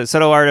 the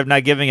subtle art of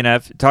not giving an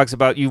F talks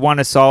about you want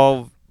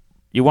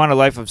a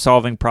life of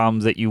solving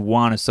problems that you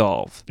want to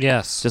solve.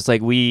 Yes. Just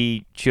like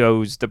we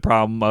chose the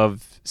problem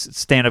of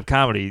stand-up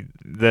comedy,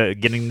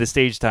 getting the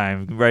stage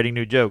time, writing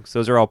new jokes.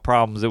 Those are all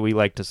problems that we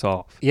like to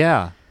solve.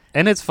 Yeah.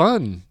 And it's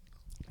fun.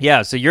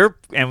 Yeah, so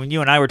when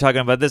you and I were talking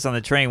about this on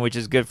the train, which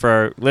is good for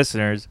our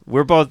listeners,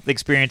 we're both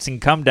experiencing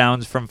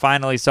come-downs from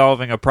finally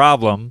solving a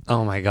problem.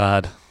 Oh, my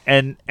God.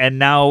 And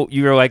now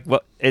you're like,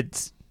 well,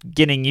 it's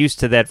getting used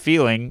to that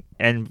feeling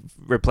and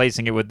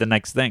replacing it with the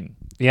next thing.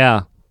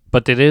 Yeah.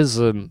 But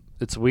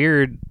it's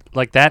weird,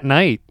 like that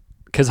night,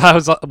 because I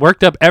was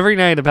worked up every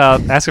night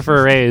about asking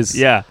for a raise.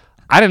 Yeah.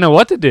 I didn't know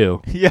what to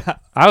do. Yeah.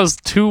 I was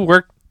too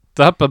worked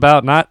up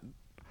about not...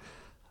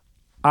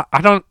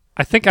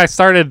 I think I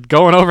started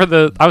going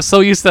over I was so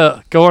used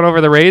to going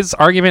over the raise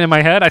argument in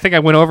my head, I think I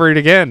went over it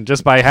again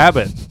just by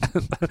habit.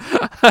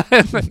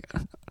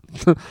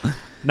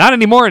 Not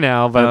anymore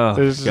now, but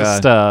it's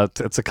just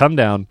it's a come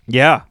down.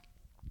 Yeah.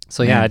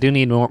 So yeah, I do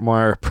need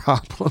more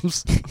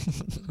problems.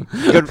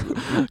 Good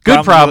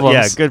problems.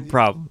 Yeah, good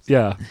problems.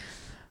 Yeah.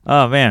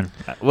 Oh man.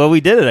 Well,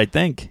 we did it, I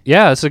think.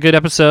 Yeah, it's a good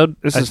episode.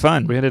 This is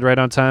fun. We ended right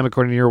on time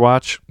according to your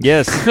watch.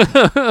 Yes.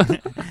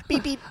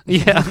 Beep beep.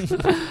 Yeah.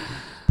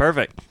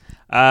 Perfect.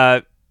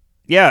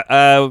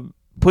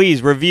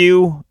 Please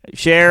review,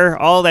 share,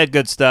 all that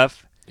good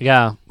stuff.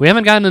 Yeah, we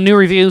haven't gotten a new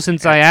review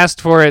since I asked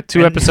for it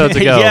 2 episodes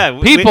ago. Yeah,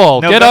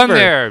 people, get on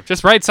there.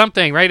 Just write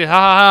something. Write it. Ha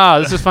ha ha.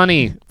 This is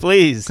funny.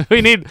 Please.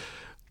 We need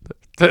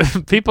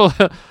people.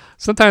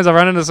 Sometimes I'll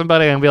run into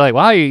somebody and be like,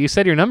 "Wow, you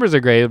said your numbers are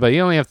great, but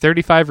you only have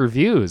 35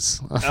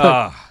 reviews."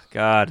 Oh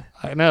God.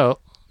 I know.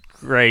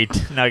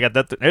 Great. Now I got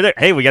that.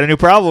 Hey, we got a new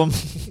problem.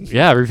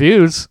 Yeah,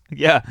 reviews.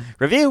 Yeah,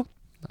 review.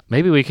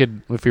 Maybe we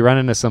could, if we run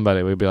into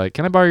somebody, we'd be like,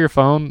 "Can I borrow your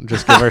phone?"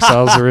 Just give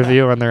ourselves a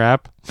review on their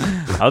app.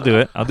 I'll do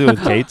it. I'll do it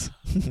with Kate's.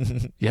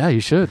 Yeah, you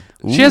should.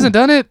 Ooh. She hasn't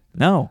done it?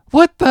 No.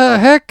 What the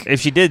heck? If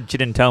she did, she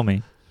didn't tell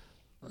me.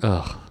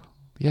 Ugh.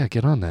 Yeah,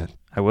 get on that.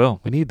 I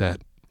will. We need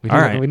that. We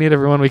need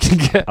everyone we can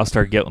get. I'll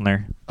start getting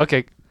there.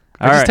 Okay.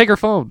 All just right. take her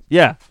phone.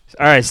 Yeah.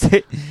 All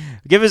right.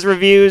 Give us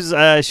reviews,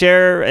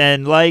 share,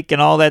 and like,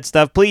 and all that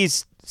stuff.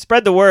 Please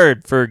spread the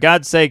word, for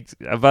God's sake,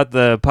 about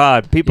the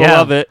pod. People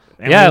love it,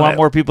 and we want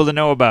more people to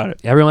know about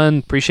it. Everyone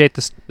appreciate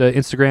the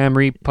Instagram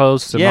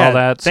reposts and all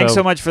that. Thanks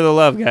so much for the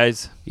love,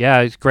 guys. Yeah,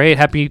 it's great.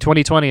 Happy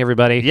 2020,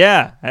 everybody.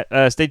 Yeah.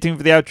 Stay tuned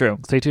for the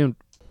outro. Stay tuned.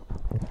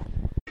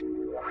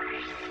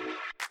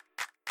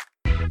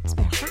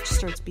 My heart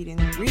starts beating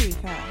really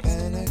fast.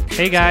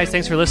 Hey guys,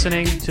 thanks for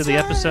listening to the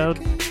episode.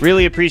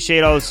 Really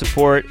appreciate all the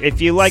support.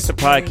 If you like the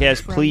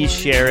podcast, please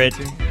share it.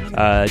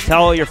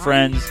 Tell all your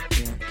friends.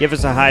 Give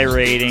us a high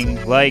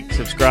rating. Like,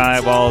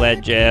 subscribe, all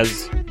that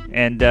jazz.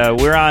 And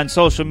we're on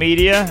social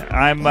media.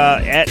 I'm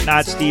at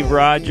Not Steve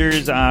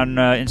Rogers on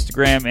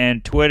Instagram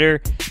and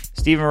Twitter.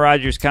 Steven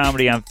Rogers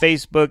Comedy on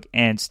Facebook,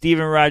 and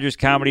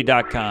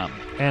StevenRogersComedy.com.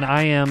 And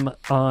I am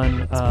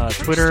on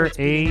Twitter,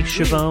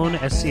 Chavone,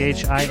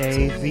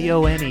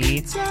 SCHIAVONE,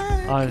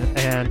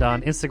 and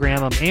on Instagram,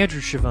 I'm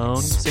Andrew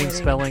Chavone, same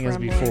spelling as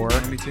before.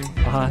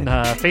 On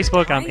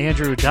Facebook, I'm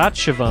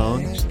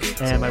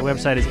Andrew.Chavone, and my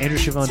website is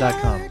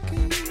AndrewChavone.com.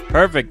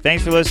 Perfect.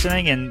 Thanks for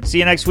listening, and see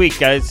you next week,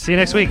 guys. See you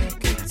next week.